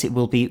 but it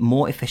will be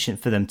more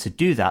efficient for them to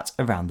do that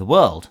around the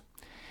world.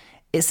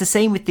 It's the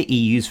same with the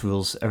EU's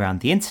rules around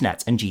the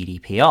internet and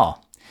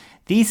GDPR.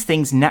 These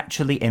things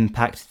naturally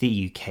impact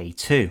the UK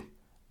too,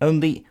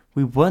 only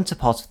we weren't a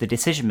part of the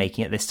decision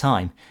making at this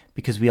time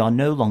because we are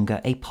no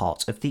longer a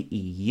part of the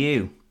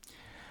EU.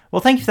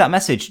 Well, thank you for that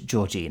message,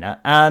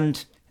 Georgina.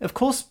 And of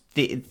course,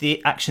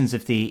 the actions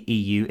of the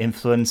EU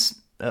influence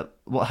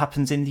what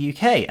happens in the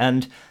UK,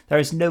 and there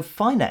is no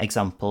finer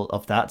example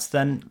of that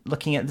than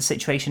looking at the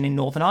situation in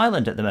Northern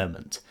Ireland at the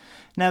moment.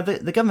 Now,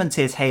 the government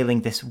is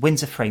hailing this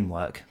Windsor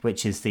Framework,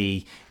 which is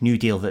the new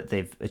deal that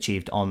they've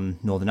achieved on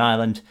Northern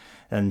Ireland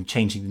and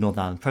changing the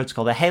Northern Ireland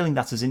Protocol. They're hailing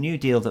that as a new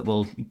deal that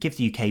will give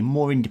the UK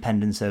more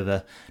independence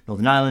over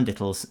Northern Ireland.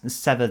 It'll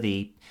sever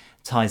the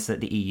ties that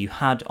the EU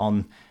had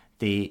on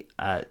the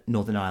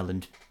Northern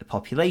Ireland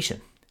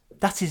population.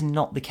 That is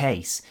not the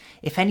case.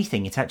 If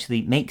anything, it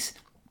actually makes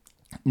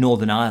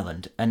Northern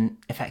Ireland an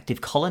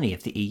effective colony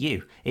of the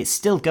EU. It's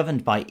still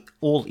governed by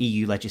all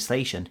EU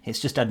legislation.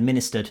 It's just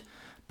administered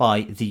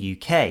by the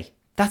UK.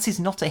 That is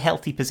not a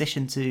healthy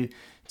position to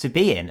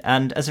be in.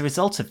 And as a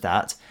result of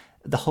that,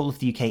 the whole of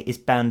the UK is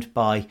bound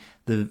by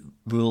the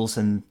rules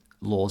and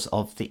laws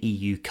of the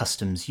EU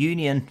Customs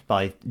Union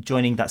by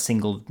joining that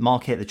single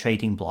market, the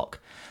trading bloc.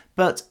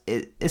 But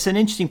it's an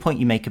interesting point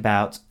you make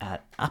about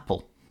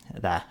Apple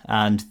there,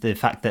 and the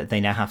fact that they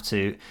now have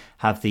to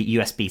have the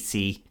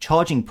USB-C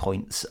charging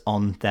points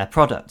on their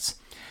products.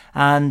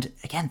 And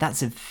again,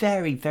 that's a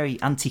very, very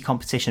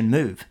anti-competition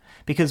move,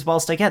 because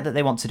whilst I get that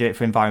they want to do it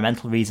for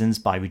environmental reasons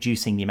by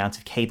reducing the amount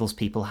of cables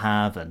people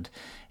have and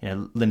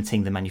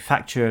limiting the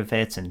manufacture of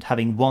it and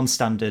having one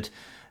standard,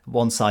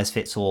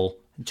 one-size-fits-all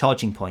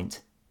charging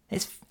point,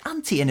 it's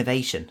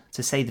anti-innovation,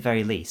 to say the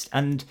very least.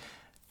 And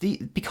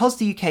because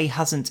the UK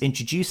hasn't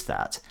introduced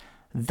that,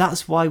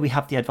 that's why we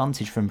have the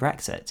advantage from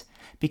Brexit.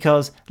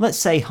 Because let's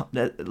say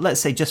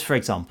just for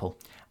example,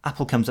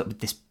 Apple comes up with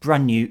this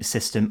brand new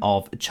system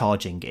of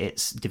charging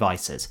its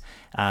devices,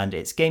 and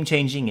it's game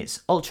changing,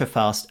 it's ultra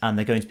fast, and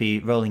they're going to be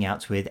rolling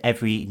out with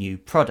every new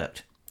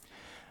product.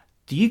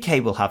 The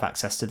UK will have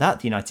access to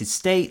that, the United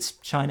States,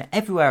 China,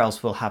 everywhere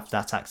else will have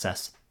that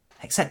access,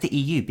 except the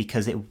EU,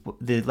 because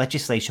the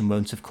legislation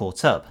won't have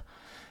caught up.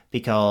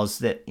 Because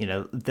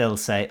they'll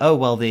say, oh,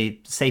 well, the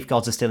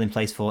safeguards are still in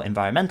place for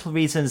environmental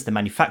reasons, the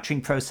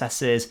manufacturing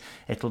processes,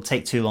 it'll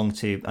take too long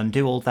to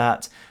undo all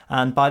that.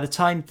 And by the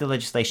time the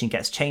legislation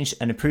gets changed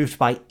and approved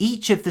by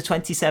each of the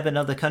 27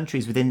 other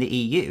countries within the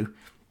EU,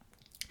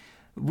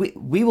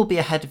 We will be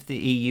ahead of the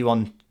EU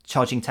on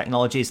charging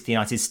technologies. The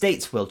United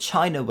States will,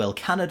 China will,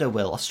 Canada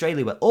will,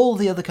 Australia will, all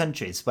the other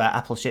countries where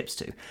Apple ships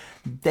to.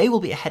 They will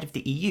be ahead of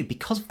the EU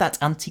because of that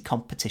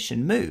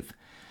anti-competition move.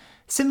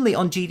 Similarly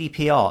on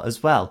GDPR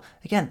as well.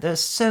 Again, there are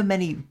so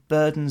many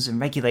burdens and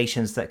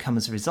regulations that come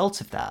as a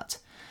result of that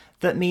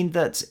mean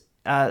that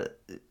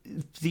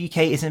the UK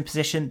is in a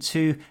position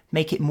to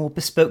make it more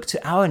bespoke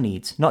to our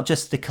needs, not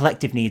just the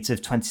collective needs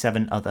of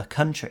 27 other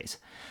countries.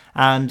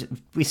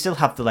 And we still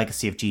have the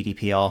legacy of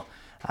GDPR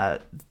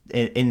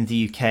in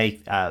the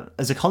UK.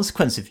 As a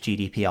consequence of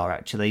GDPR,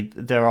 actually,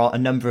 there are a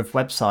number of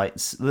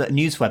websites,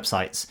 news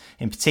websites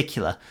in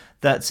particular,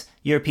 that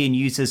European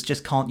users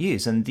just can't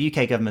use. And the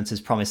UK government has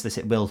promised that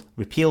it will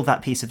repeal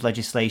that piece of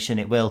legislation.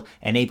 It will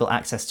enable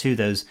access to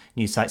those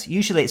news sites.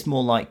 Usually it's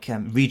more like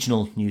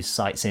regional news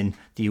sites in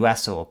the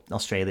US or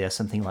Australia,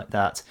 something like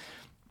that,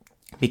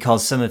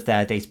 because some of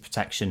their data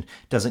protection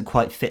doesn't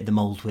quite fit the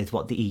mould with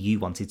what the EU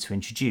wanted to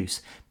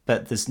introduce.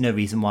 But there's no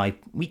reason why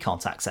we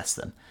can't access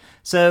them.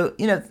 So,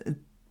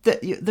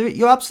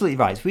 you're absolutely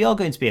right. We are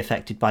going to be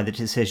affected by the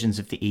decisions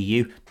of the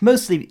EU,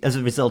 mostly as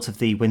a result of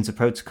the Windsor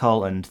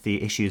Protocol and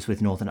the issues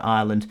with Northern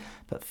Ireland.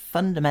 But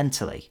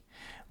fundamentally,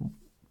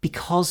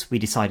 because we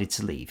decided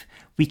to leave,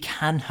 we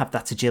can have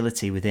that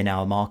agility within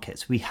our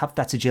markets. We have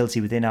that agility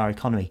within our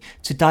economy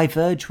to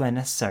diverge where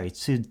necessary,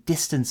 to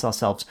distance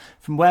ourselves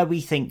from where we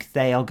think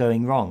they are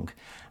going wrong.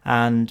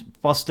 And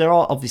whilst there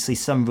are obviously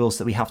some rules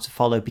that we have to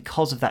follow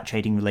because of that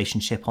trading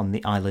relationship on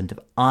the island of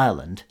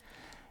Ireland,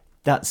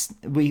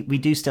 we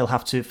do still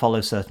have to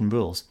follow certain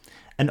rules.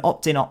 An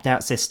opt-in,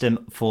 opt-out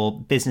system for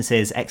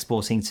businesses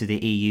exporting to the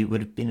EU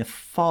would have been a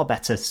far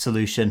better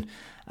solution,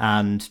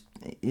 and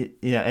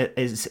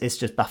it's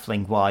just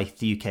baffling why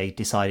the UK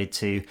decided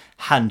to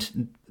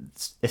hand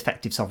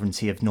effective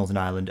sovereignty of Northern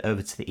Ireland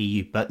over to the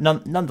EU. But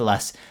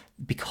nonetheless,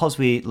 because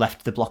we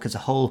left the bloc as a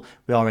whole,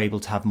 we are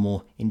able to have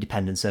more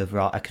independence over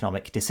our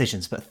economic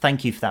decisions. But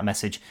thank you for that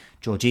message,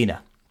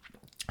 Georgina.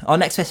 Our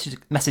next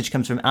message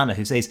comes from Anna,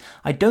 who says,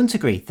 I don't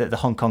agree that the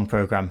Hong Kong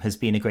programme has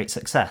been a great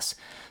success.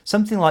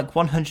 Something like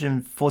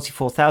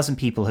 144,000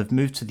 people have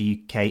moved to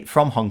the UK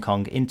from Hong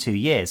Kong in 2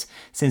 years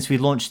since we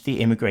launched the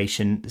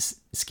immigration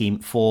scheme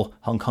for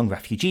Hong Kong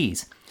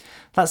refugees.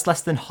 That's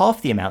less than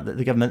half the amount that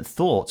the government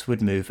thought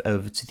would move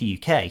over to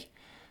the UK.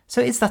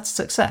 So is that a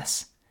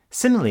success?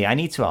 Similarly, I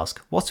need to ask,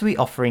 what are we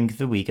offering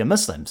the Uyghur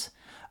Muslims?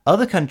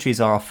 Other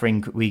countries are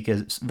offering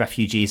Uyghur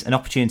refugees an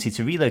opportunity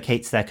to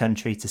relocate to their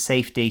country to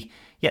safety,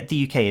 yet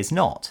the UK is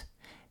not.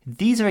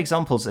 These are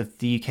examples of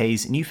the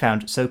UK's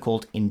newfound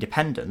so-called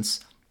independence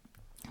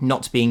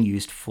not being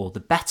used for the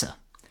better.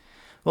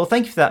 Well,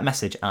 thank you for that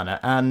message, Anna.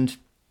 And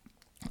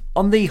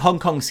on the Hong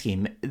Kong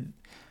scheme,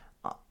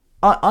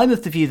 I'm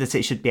of the view that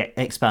it should be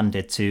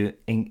expanded to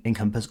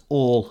encompass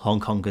all Hong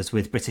Kongers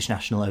with British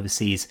national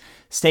overseas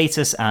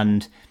status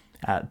and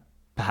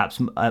perhaps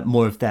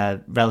more of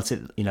their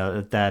relative,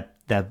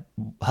 their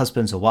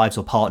husbands or wives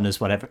or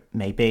partners, whatever it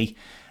may be,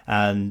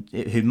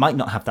 who might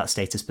not have that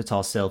status but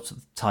are still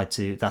tied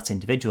to that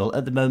individual.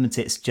 At the moment,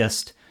 it's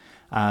just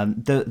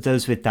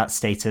those with that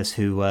status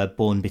who were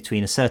born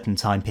between a certain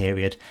time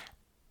period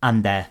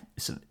and their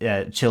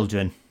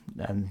children,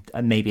 and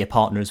maybe a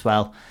partner as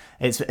well.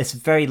 It's a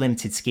very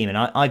limited scheme, and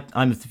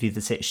I'm of the view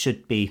that it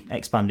should be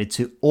expanded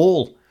to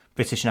all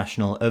British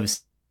national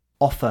overseas,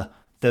 offer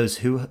those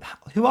who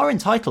are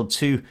entitled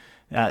to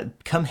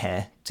come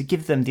here, to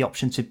give them the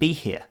option to be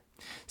here.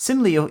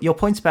 Similarly, your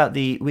point about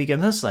the Uyghur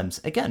Muslims,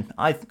 again,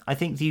 I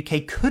think the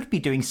UK could be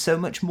doing so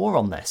much more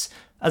on this.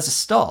 As a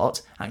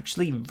start,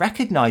 actually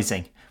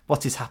recognising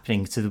what is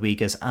happening to the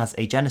Uyghurs as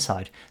a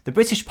genocide. The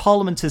British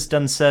Parliament has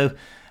done so.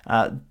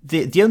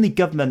 The only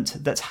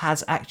government that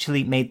has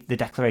actually made the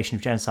declaration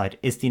of genocide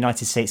is the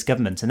United States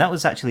government, and that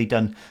was actually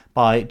done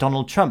by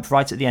Donald Trump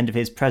right at the end of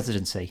his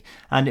presidency.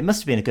 And it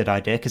must have been a good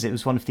idea because it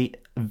was one of the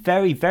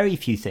very, very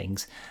few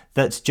things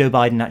that Joe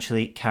Biden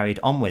actually carried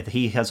on with.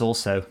 He has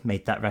also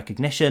made that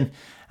recognition,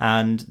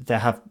 and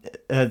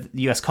the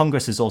US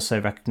Congress has also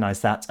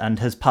recognised that and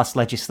has passed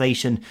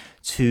legislation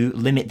to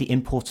limit the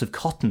import of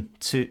cotton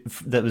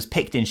that was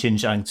picked in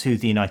Xinjiang to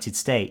the United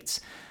States.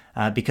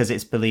 Because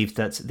it's believed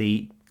that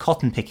the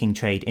cotton picking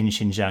trade in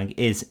Xinjiang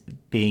is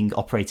being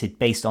operated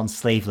based on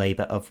slave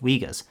labour of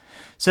Uyghurs.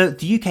 So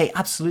the UK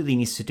absolutely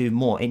needs to do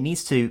more. It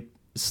needs to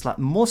slap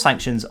more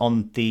sanctions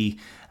on the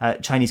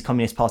Chinese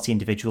Communist Party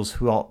individuals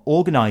who are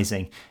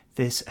organising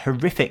this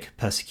horrific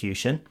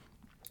persecution.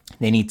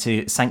 They need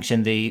to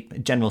sanction the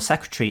General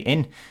Secretary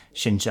in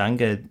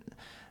Xinjiang,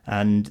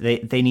 and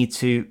they need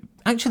to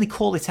actually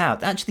call it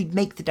out, actually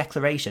make the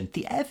declaration.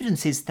 The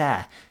evidence is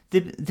there. The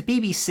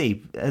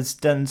BBC has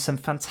done some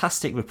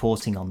fantastic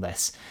reporting on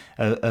this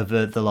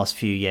over the last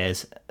few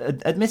years.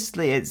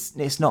 Admittedly,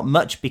 it's not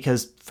much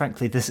because,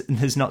 frankly,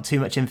 there's not too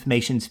much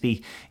information to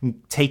be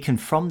taken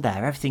from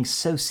there. Everything's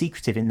so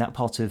secretive in that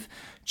part of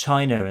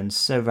China and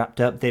so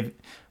wrapped up.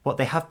 What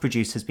they have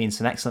produced has been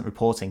some excellent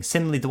reporting.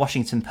 Similarly, the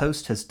Washington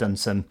Post has done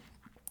some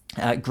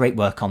great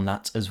work on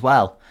that as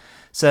well.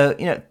 So,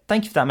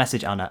 thank you for that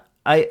message, Anna.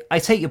 I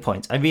take your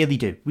point. I really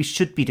do. We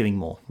should be doing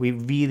more. We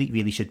really,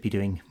 really should be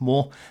doing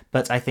more.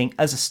 But I think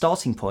as a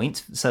starting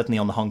point, certainly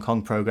on the Hong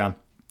Kong programme,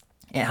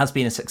 it has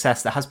been a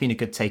success. There has been a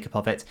good take-up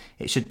of it.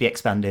 It should be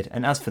expanded.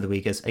 And as for the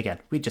Uyghurs, again,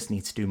 we just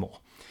need to do more.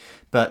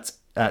 But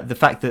the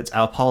fact that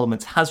our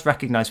parliament has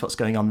recognised what's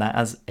going on there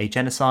as a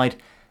genocide,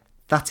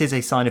 that is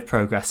a sign of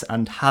progress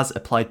and has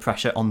applied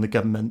pressure on the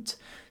government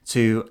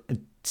to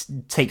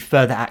take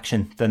further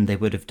action than they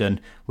would have done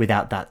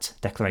without that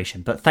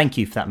declaration. But thank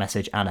you for that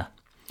message, Anna.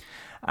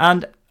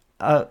 And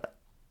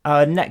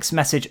our next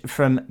message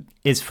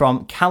is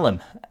from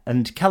Callum.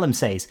 And Callum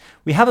says,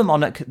 "We have a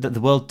monarch that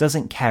the world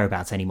doesn't care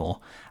about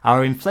anymore.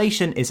 Our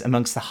inflation is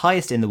amongst the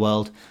highest in the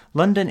world.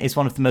 London is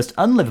one of the most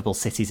unlivable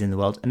cities in the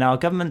world. And our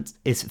government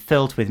is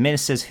filled with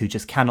ministers who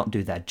just cannot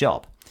do their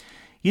job.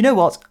 You know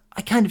what?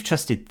 I kind of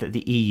trusted that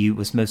the EU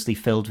was mostly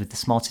filled with the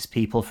smartest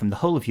people from the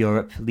whole of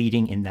Europe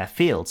leading in their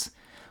fields.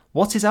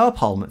 What is our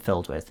parliament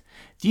filled with?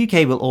 The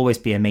UK will always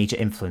be a major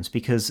influence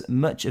because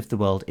much of the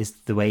world is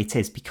the way it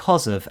is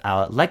because of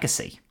our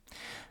legacy.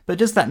 But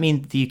does that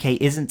mean the UK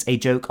isn't a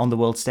joke on the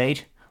world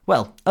stage?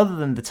 Well, other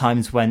than the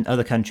times when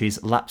other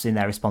countries lapse in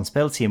their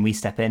responsibility and we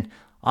step in,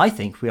 I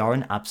think we are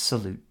an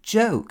absolute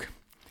joke."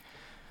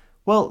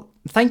 Well,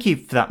 thank you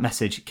for that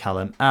message,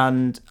 Callum,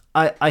 and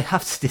I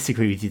have to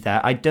disagree with you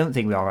there. I don't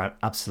think we are an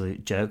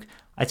absolute joke.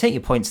 I take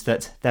your points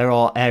that there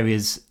are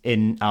areas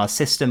in our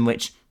system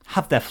which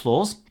have their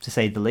flaws, to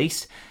say the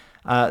least.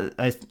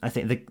 I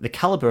think the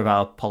calibre of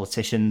our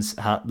politicians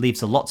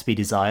leaves a lot to be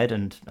desired,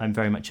 and I'm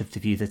very much of the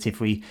view that if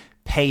we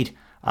paid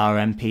our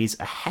MPs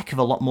a heck of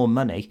a lot more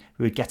money,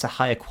 we would get a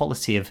higher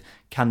quality of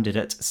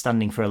candidate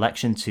standing for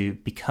election to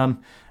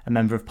become a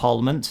member of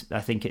parliament.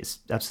 I think it's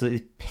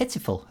absolutely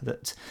pitiful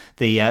that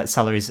the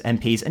salaries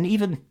MPs and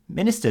even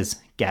ministers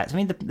get. I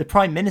mean, the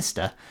Prime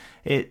Minister,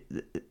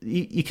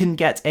 you can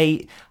get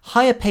a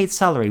higher paid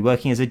salary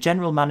working as a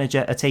general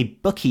manager at a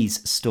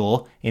bookies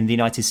store in the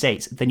United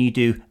States than you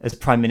do as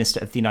Prime Minister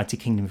of the United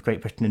Kingdom of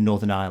Great Britain and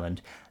Northern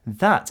Ireland.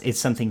 That is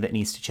something that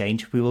needs to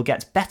change. We will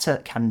get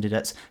better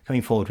candidates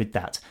coming forward with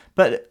that.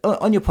 But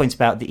on your point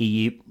about the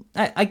EU,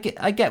 I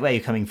get where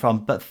you're coming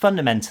from, but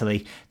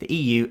fundamentally, the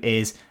EU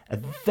is a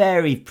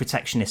very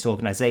protectionist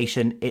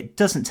organisation. It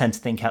doesn't tend to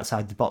think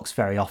outside the box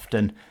very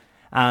often.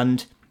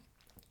 And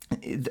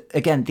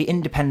again, the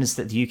independence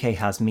that the UK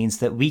has means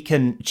that we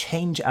can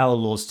change our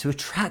laws to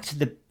attract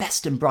the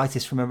best and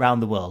brightest from around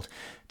the world,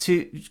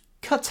 to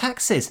cut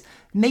taxes,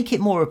 make it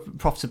more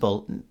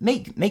profitable,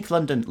 make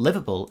London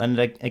livable. And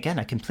again,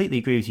 I completely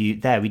agree with you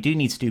there. We do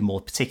need to do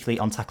more, particularly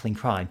on tackling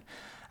crime.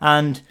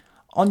 And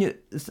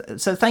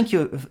so thank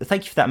you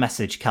for that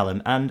message,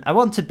 Callum. And I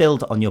want to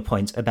build on your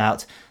point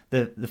about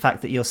the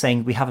fact that you're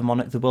saying we have a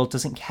monarch the world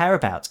doesn't care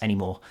about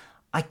anymore.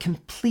 I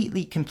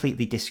completely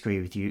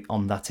disagree with you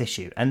on that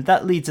issue. And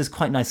that leads us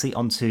quite nicely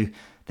onto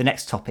the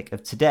next topic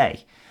of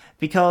today,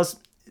 because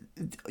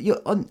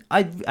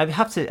I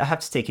have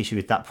to take issue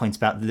with that point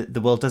about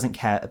the world doesn't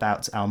care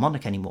about our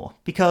monarch anymore,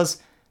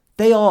 because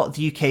they are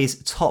the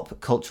UK's top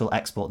cultural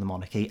export, the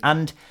monarchy,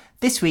 and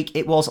this week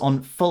it was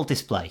on full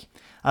display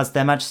as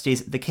Their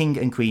Majesties the King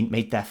and Queen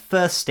made their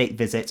first state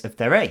visit of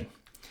their reign.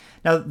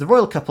 Now, the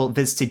royal couple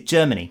visited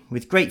Germany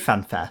with great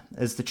fanfare,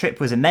 as the trip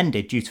was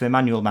amended due to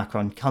Emmanuel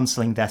Macron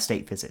cancelling their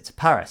state visit to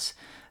Paris.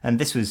 And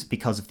this was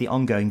because of the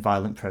ongoing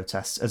violent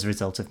protests as a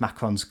result of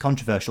Macron's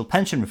controversial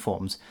pension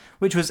reforms,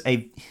 which was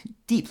a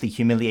deeply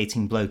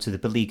humiliating blow to the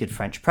beleaguered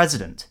French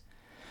president.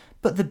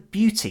 But the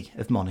beauty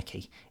of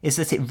monarchy is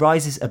that it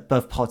rises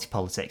above party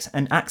politics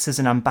and acts as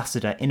an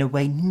ambassador in a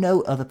way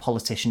no other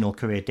politician or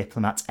career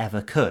diplomat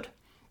ever could.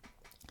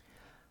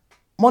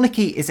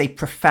 Monarchy is a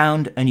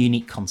profound and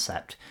unique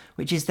concept,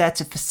 which is there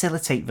to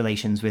facilitate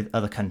relations with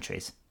other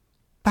countries.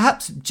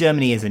 Perhaps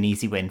Germany is an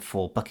easy win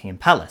for Buckingham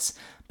Palace,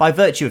 by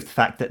virtue of the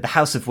fact that the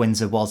House of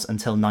Windsor was,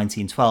 until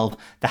 1912,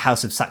 the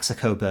House of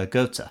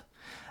Saxe-Coburg-Gotha,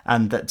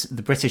 and that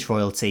the British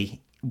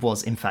royalty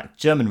was in fact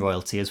German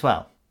royalty as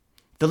well.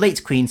 The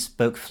late Queen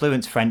spoke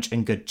fluent French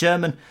and good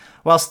German,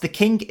 whilst the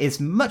King is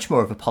much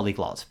more of a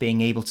polyglot,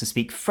 being able to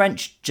speak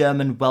French,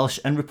 German, Welsh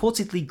and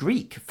reportedly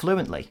Greek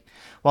fluently,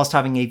 whilst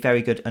having a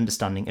very good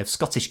understanding of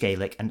Scottish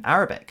Gaelic and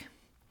Arabic.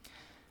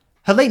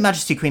 Her late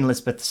Majesty Queen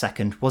Elizabeth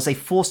II was a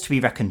force to be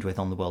reckoned with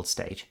on the world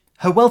stage.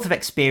 Her wealth of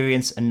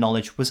experience and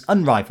knowledge was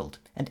unrivalled,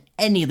 and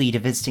any leader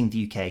visiting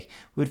the UK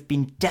would have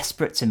been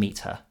desperate to meet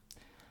her.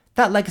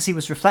 That legacy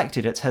was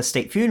reflected at her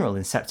state funeral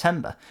in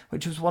September,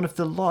 which was one of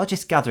the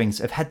largest gatherings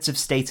of heads of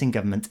state and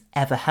government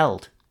ever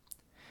held.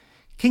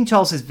 King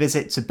Charles's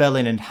visit to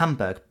Berlin and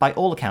Hamburg, by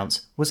all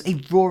accounts, was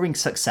a roaring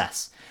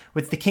success,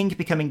 with the King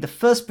becoming the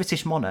first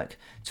British monarch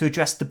to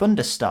address the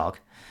Bundestag,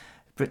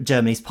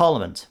 Germany's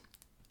parliament.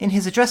 In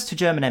his address to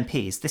German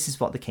MPs, this is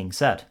what the King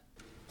said.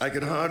 I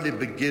can hardly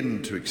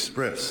begin to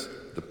express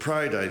the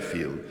pride I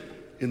feel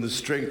in the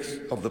strength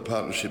of the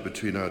partnership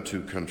between our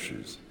two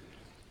countries.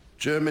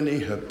 Germany,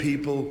 her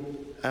people,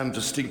 and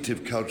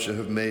distinctive culture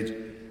have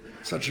made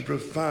such a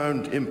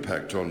profound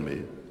impact on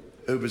me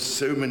over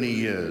so many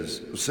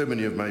years, so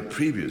many of my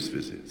previous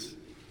visits.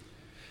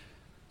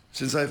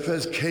 Since I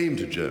first came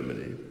to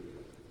Germany,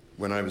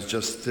 when I was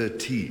just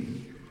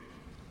 13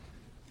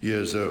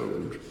 years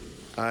old,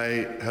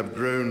 I have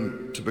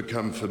grown to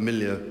become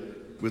familiar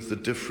with the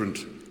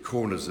different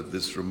corners of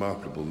this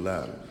remarkable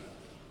land.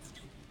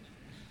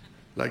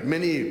 Like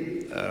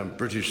many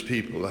British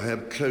people, I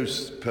have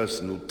close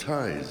personal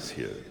ties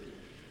here.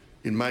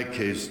 In my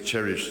case,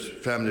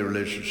 cherished family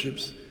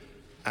relationships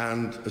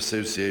and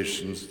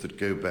associations that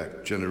go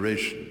back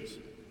generations.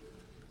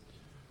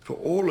 For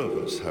all of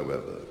us,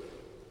 however,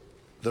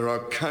 there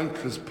are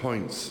countless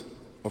points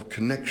of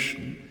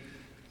connection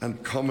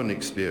and common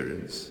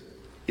experience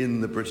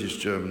in the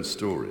British-German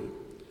story,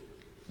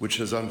 which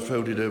has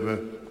unfolded over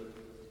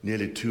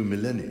nearly 2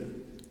 millennia.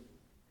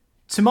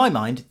 To my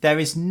mind, there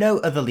is no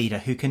other leader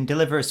who can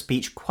deliver a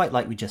speech quite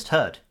like we just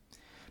heard.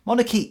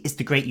 Monarchy is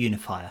the great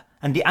unifier,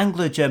 and the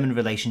Anglo-German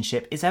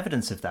relationship is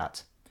evidence of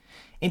that.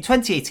 In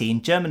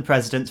 2018, German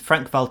President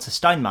Frank-Walter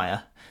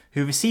Steinmeier,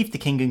 who received the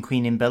King and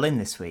Queen in Berlin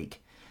this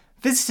week,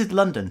 visited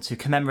London to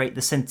commemorate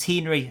the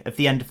centenary of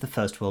the end of the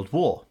First World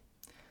War.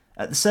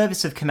 At the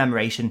service of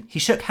commemoration, he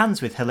shook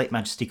hands with Her late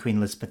Majesty Queen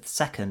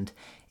Elizabeth II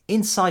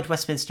inside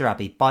Westminster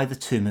Abbey by the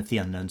tomb of the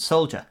unknown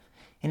soldier,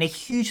 in a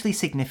hugely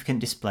significant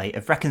display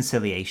of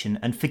reconciliation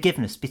and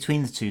forgiveness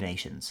between the two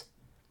nations.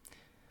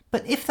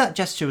 But if that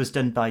gesture was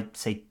done by,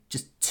 say,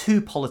 just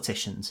two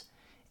politicians,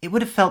 it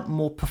would have felt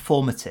more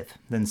performative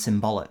than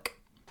symbolic.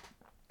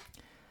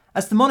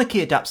 As the monarchy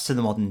adapts to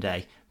the modern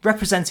day,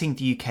 representing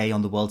the UK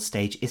on the world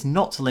stage is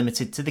not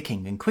limited to the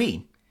King and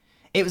Queen.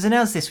 It was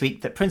announced this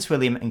week that Prince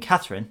William and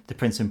Catherine, the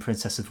Prince and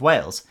Princess of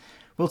Wales,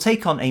 will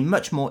take on a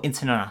much more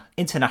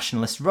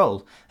internationalist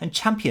role and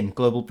champion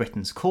global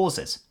Britain's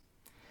causes.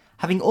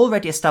 Having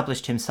already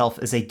established himself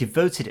as a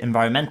devoted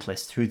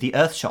environmentalist through the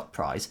Earthshot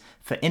Prize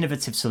for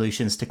innovative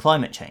solutions to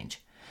climate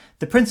change,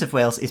 the Prince of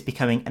Wales is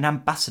becoming an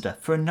ambassador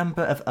for a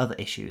number of other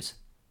issues.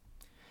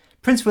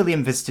 Prince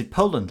William visited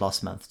Poland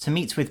last month to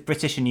meet with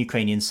British and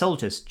Ukrainian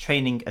soldiers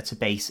training at a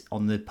base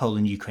on the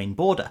Poland-Ukraine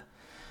border,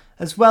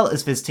 as well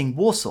as visiting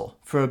Warsaw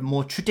for a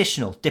more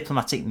traditional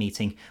diplomatic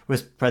meeting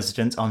with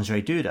President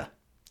Andrzej Duda.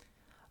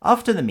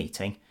 After the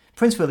meeting,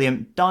 Prince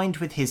William dined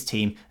with his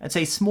team at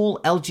a small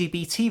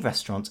LGBT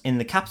restaurant in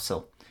the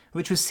capital,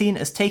 which was seen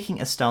as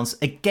taking a stance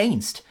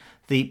against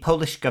the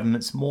Polish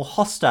government's more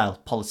hostile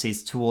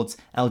policies towards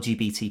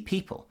LGBT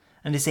people,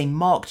 and is a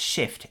marked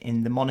shift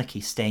in the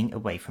monarchy staying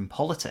away from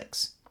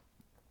politics.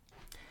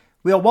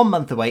 We are 1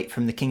 month away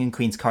from the King and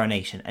Queen's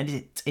coronation, and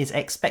it is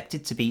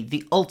expected to be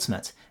the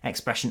ultimate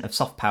expression of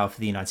soft power for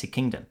the United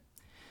Kingdom.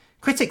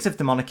 Critics of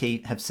the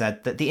monarchy have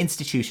said that the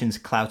institution's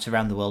clout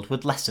around the world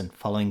would lessen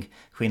following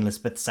Queen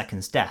Elizabeth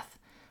II's death.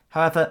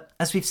 However,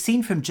 as we've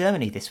seen from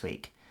Germany this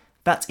week,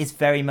 that is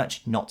very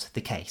much not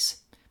the case.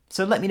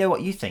 So let me know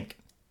what you think.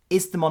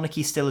 Is the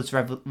monarchy still as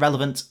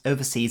relevant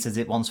overseas as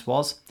it once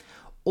was?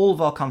 All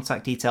of our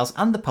contact details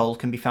and the poll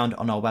can be found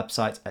on our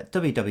website at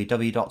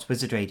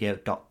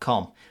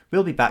www.wizardradio.com.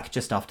 We'll be back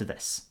just after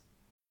this.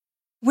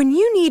 When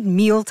you need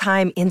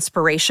mealtime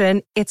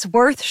inspiration, it's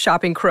worth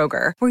shopping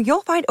Kroger, where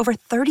you'll find over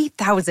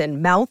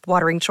 30,000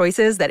 mouth-watering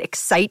choices that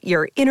excite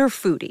your inner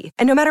foodie.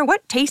 And no matter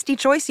what tasty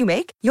choice you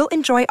make, you'll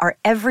enjoy our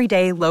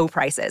everyday low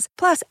prices,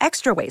 plus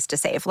extra ways to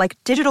save, like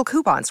digital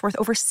coupons worth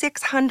over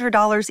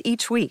 $600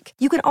 each week.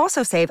 You can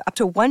also save up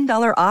to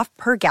 $1 off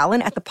per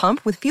gallon at the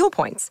pump with fuel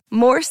points.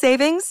 More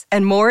savings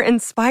and more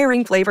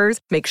inspiring flavors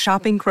make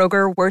shopping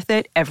Kroger worth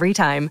it every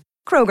time.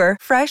 Kroger,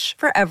 fresh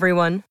for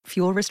everyone.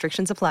 Fuel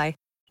restrictions apply.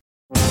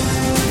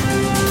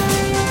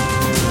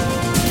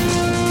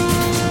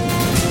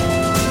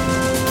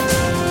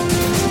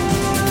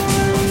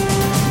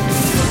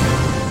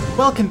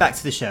 Welcome back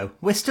to the show.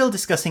 We're still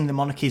discussing the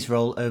monarchy's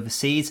role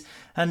overseas,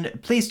 and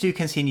please do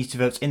continue to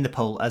vote in the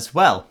poll as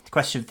well. The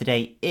question of the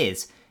day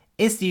is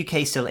the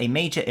UK still a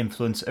major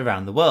influence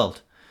around the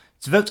world?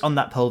 To vote on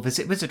that poll,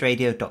 visit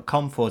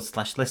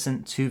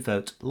wizardradio.com/listen to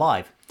vote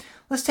live.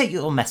 Let's take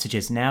your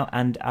messages now,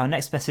 and our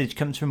next message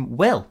comes from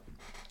Will.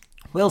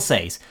 Will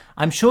says,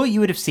 I'm sure you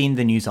would have seen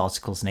the news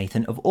articles,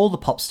 Nathan, of all the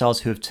pop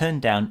stars who have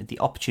turned down the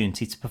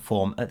opportunity to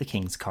perform at the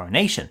King's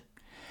coronation.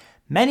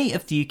 Many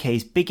of the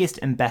UK's biggest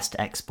and best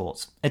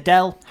exports,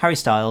 Adele, Harry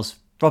Styles,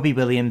 Robbie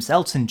Williams,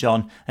 Elton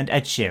John and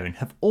Ed Sheeran,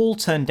 have all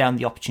turned down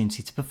the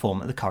opportunity to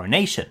perform at the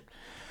coronation.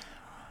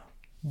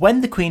 When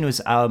the Queen was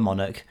our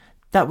monarch,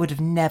 that would have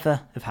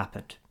never have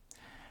happened.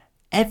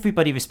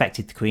 Everybody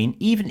respected the Queen,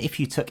 even if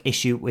you took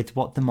issue with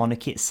what the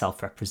monarchy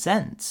itself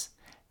represents.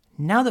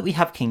 Now that we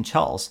have King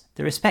Charles,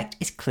 the respect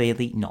is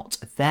clearly not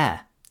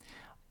there.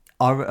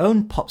 Our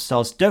own pop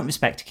stars don't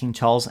respect King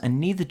Charles, and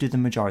neither do the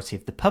majority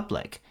of the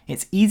public.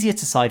 It's easier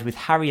to side with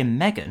Harry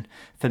and Meghan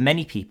for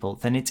many people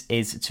than it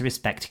is to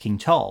respect King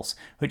Charles,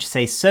 which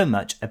says so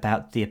much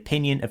about the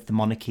opinion of the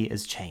monarchy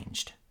has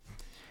changed.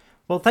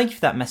 Well, thank you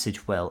for that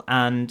message, Will,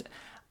 and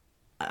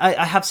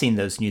I have seen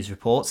those news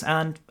reports,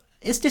 and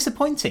it's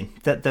disappointing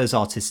that those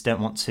artists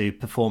don't want to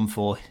perform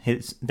for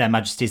Their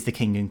Majesties the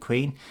King and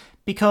Queen,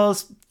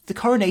 because the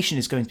coronation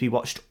is going to be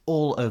watched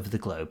all over the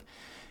globe.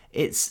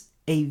 It's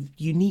a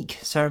unique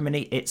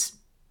ceremony, it's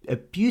a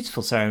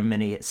beautiful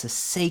ceremony, it's a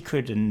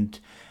sacred and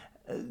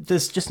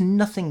there's just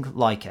nothing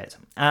like it.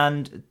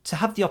 And to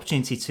have the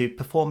opportunity to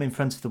perform in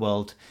front of the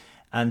world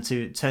and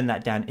to turn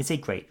that down is a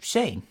great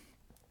shame.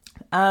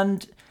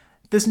 And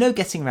there's no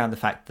getting around the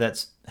fact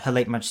that Her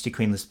late Majesty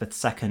Queen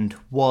Elizabeth II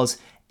was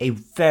a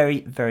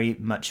very, very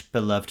much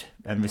beloved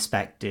and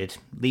respected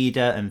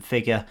leader and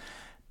figure.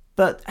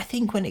 But I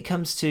think when it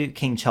comes to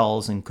King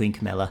Charles and Queen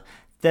Camilla,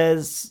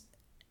 there's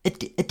a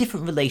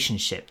different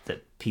relationship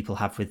that people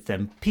have with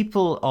them.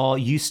 People are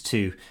used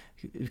to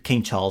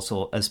King Charles,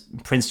 or as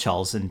Prince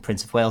Charles and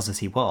Prince of Wales as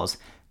he was,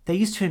 they're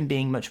used to him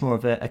being much more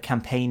of a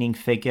campaigning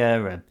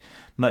figure,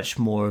 much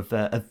more of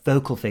a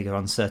vocal figure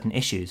on certain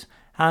issues.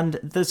 And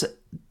there's,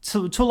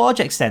 to a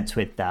large extent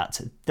with that,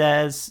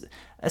 there's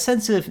a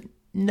sense of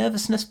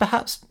nervousness,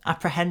 perhaps,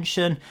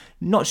 apprehension,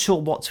 not sure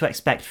what to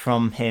expect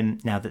from him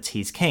now that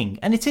he's king.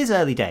 And it is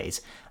early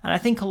days, and I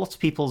think a lot of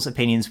people's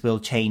opinions will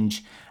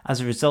change as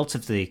a result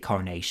of the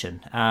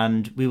coronation,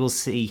 and we will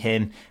see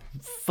him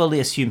fully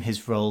assume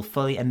his role,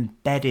 fully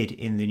embedded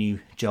in the new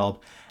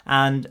job.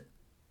 And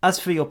as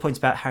for your point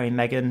about Harry and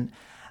Meghan,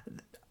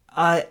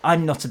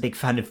 I'm not a big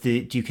fan of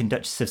the Duke and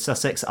Duchess of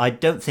Sussex. I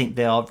don't think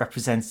they are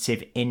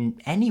representative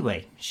in any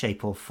way,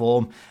 shape or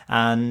form,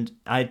 and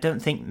I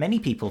don't think many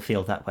people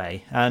feel that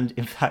way. And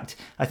in fact,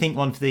 I think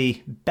one of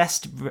the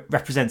best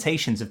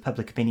representations of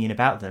public opinion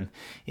about them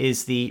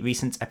is the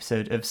recent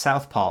episode of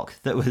South Park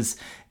that was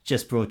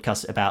just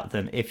broadcast about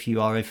them. If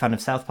you are a fan of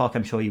South Park,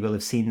 I'm sure you will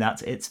have seen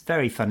that. It's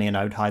very funny, and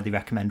I would highly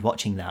recommend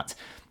watching that.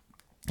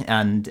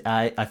 And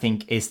I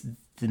think is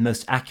the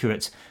most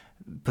accurate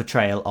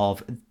portrayal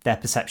of their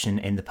perception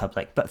in the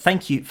public. But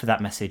thank you for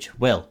that message,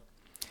 Will.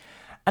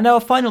 And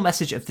our final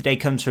message of the day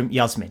comes from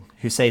Yasmin,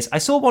 who says, I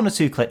saw one or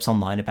two clips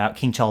online about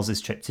King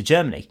Charles's trip to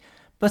Germany,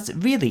 but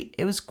really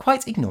it was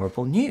quite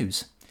ignorable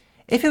news.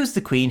 If it was the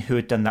Queen who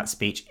had done that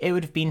speech, it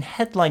would have been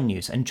headline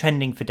news and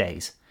trending for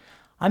days.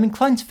 I'm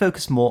inclined to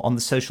focus more on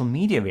the social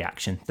media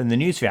reaction than the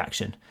news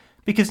reaction,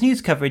 because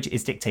news coverage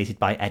is dictated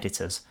by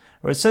editors,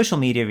 whereas social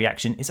media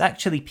reaction is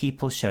actually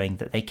people showing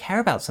that they care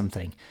about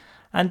something.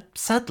 And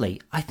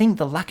sadly, I think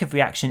the lack of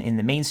reaction in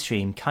the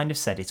mainstream kind of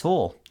said it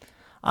all.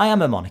 I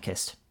am a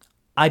monarchist.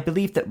 I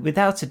believe that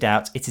without a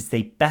doubt it is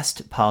the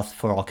best path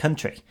for our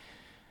country.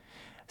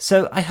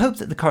 So I hope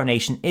that the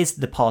coronation is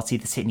the party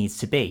that it needs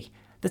to be,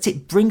 that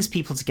it brings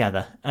people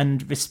together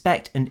and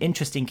respect and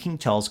interest in King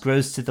Charles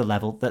grows to the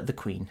level that the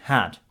Queen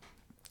had.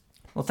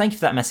 Well, thank you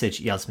for that message,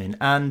 Yasmin.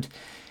 And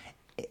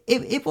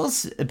it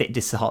was a bit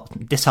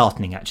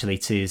disheartening, actually,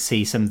 to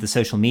see some of the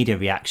social media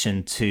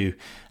reaction to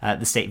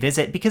the state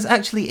visit, because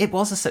actually it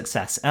was a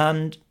success.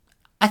 And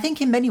I think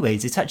in many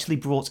ways it actually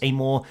brought a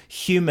more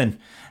human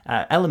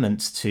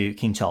element to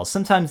King Charles.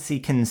 Sometimes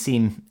he can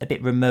seem a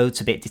bit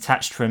remote, a bit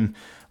detached from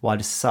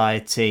wider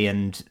society,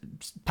 and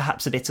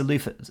perhaps a bit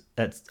aloof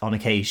on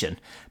occasion.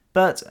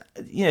 But,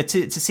 you know,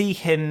 to see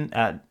him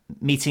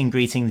meeting,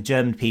 greeting the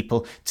German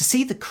people, to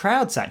see the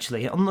crowds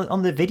actually,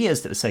 on the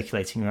videos that were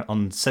circulating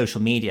on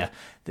social media,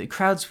 the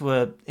crowds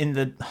were in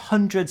the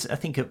hundreds, I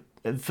think,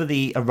 for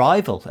the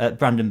arrival at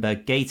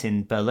Brandenburg Gate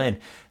in Berlin.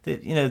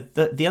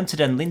 The Unter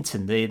den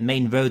Linden, the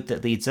main road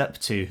that leads up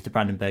to the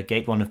Brandenburg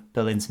Gate, one of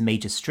Berlin's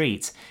major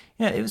streets,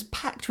 it was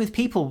packed with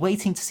people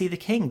waiting to see the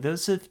king. There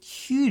was a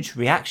huge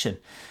reaction.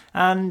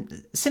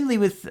 And similarly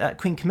with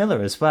Queen Camilla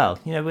as well.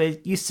 We're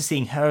used to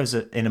seeing her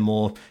in a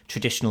more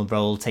traditional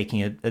role,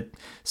 taking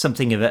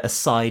something of a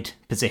side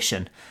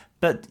position.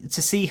 But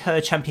to see her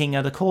championing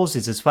other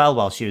causes as well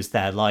while she was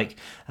there, like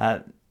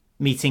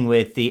meeting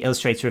with the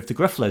illustrator of the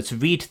Gruffalo to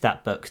read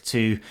that book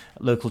to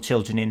local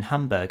children in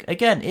Hamburg.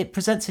 Again, it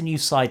presents a new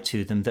side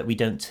to them that we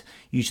don't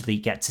usually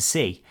get to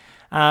see.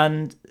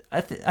 And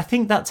I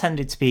think that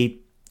tended to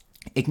be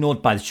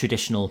ignored by the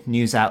traditional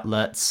news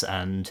outlets,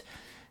 and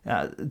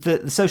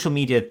the social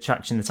media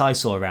traction that I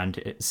saw around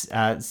it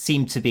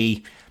seemed to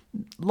be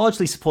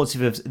largely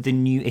supportive of the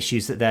new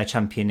issues that they're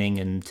championing,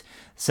 and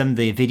some of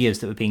the videos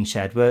that were being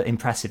shared were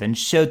impressive and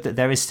showed that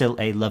there is still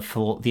a love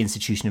for the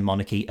institution of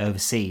monarchy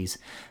overseas.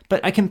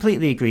 But I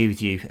completely agree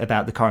with you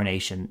about the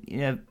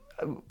coronation.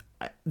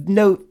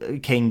 No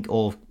king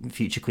or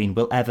future queen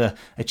will ever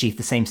achieve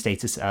the same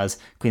status as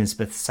Queen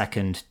Elizabeth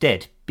II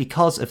did,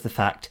 because of the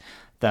fact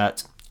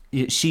that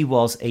she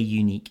was a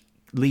unique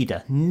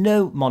leader.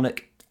 No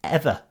monarch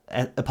ever,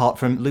 apart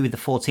from Louis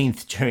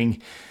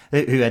XIV,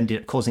 who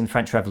ended up causing the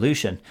French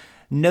Revolution,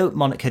 no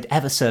monarch had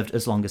ever served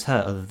as long as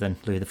her other than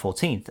Louis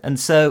XIV. And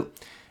so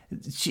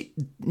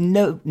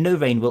no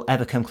reign will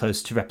ever come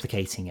close to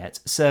replicating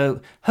it.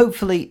 So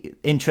hopefully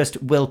interest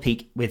will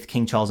peak with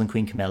King Charles and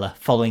Queen Camilla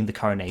following the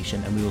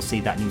coronation, and we will see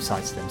that new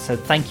side to them. So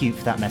thank you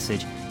for that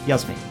message,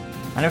 Yasmin.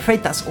 And I'm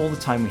afraid that's all the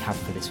time we have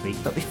for this week.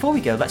 But before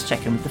we go, let's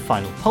check in with the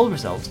final poll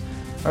result.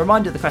 A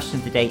reminder, the question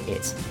of the day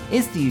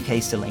is the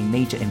UK still a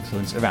major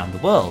influence around the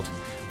world?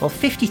 Well,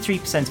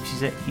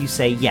 53% of you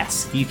say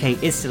yes, the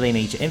UK is still a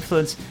major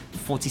influence.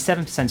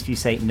 47% of you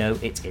say no,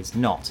 it is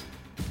not.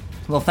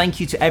 Well,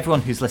 thank you to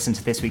everyone who's listened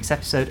to this week's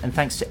episode, and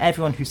thanks to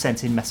everyone who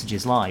sent in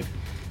messages live.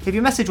 If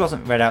your message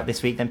wasn't read out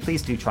this week, then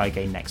please do try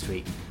again next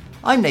week.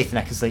 I'm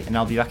Nathan Eckersley, and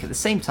I'll be back at the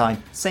same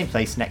time, same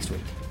place next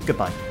week.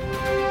 Goodbye.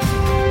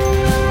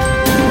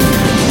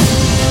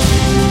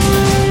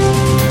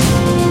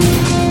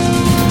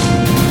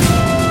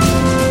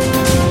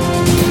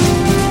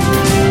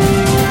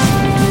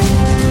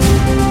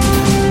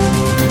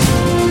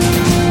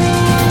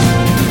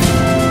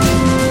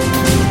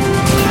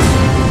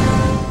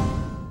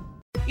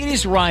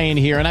 is Ryan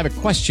here, and I have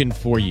a question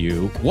for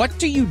you. What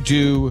do you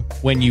do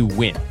when you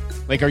win?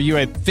 Like, are you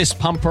a fist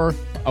pumper,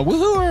 a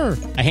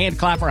woohooer, a hand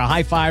clapper, a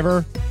high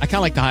fiver? I kind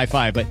of like the high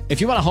five, but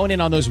if you want to hone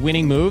in on those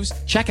winning moves,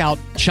 check out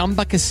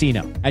Chumba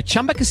Casino. At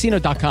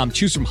ChumbaCasino.com,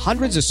 choose from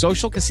hundreds of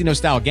social casino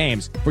style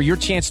games for your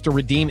chance to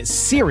redeem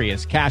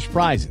serious cash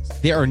prizes.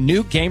 There are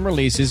new game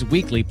releases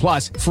weekly,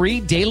 plus free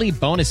daily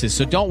bonuses.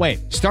 So don't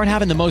wait. Start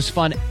having the most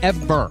fun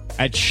ever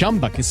at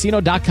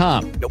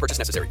ChumbaCasino.com. No purchase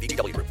necessary.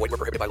 VGW Group. Void where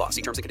prohibited by law.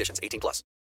 See terms and conditions. 18+.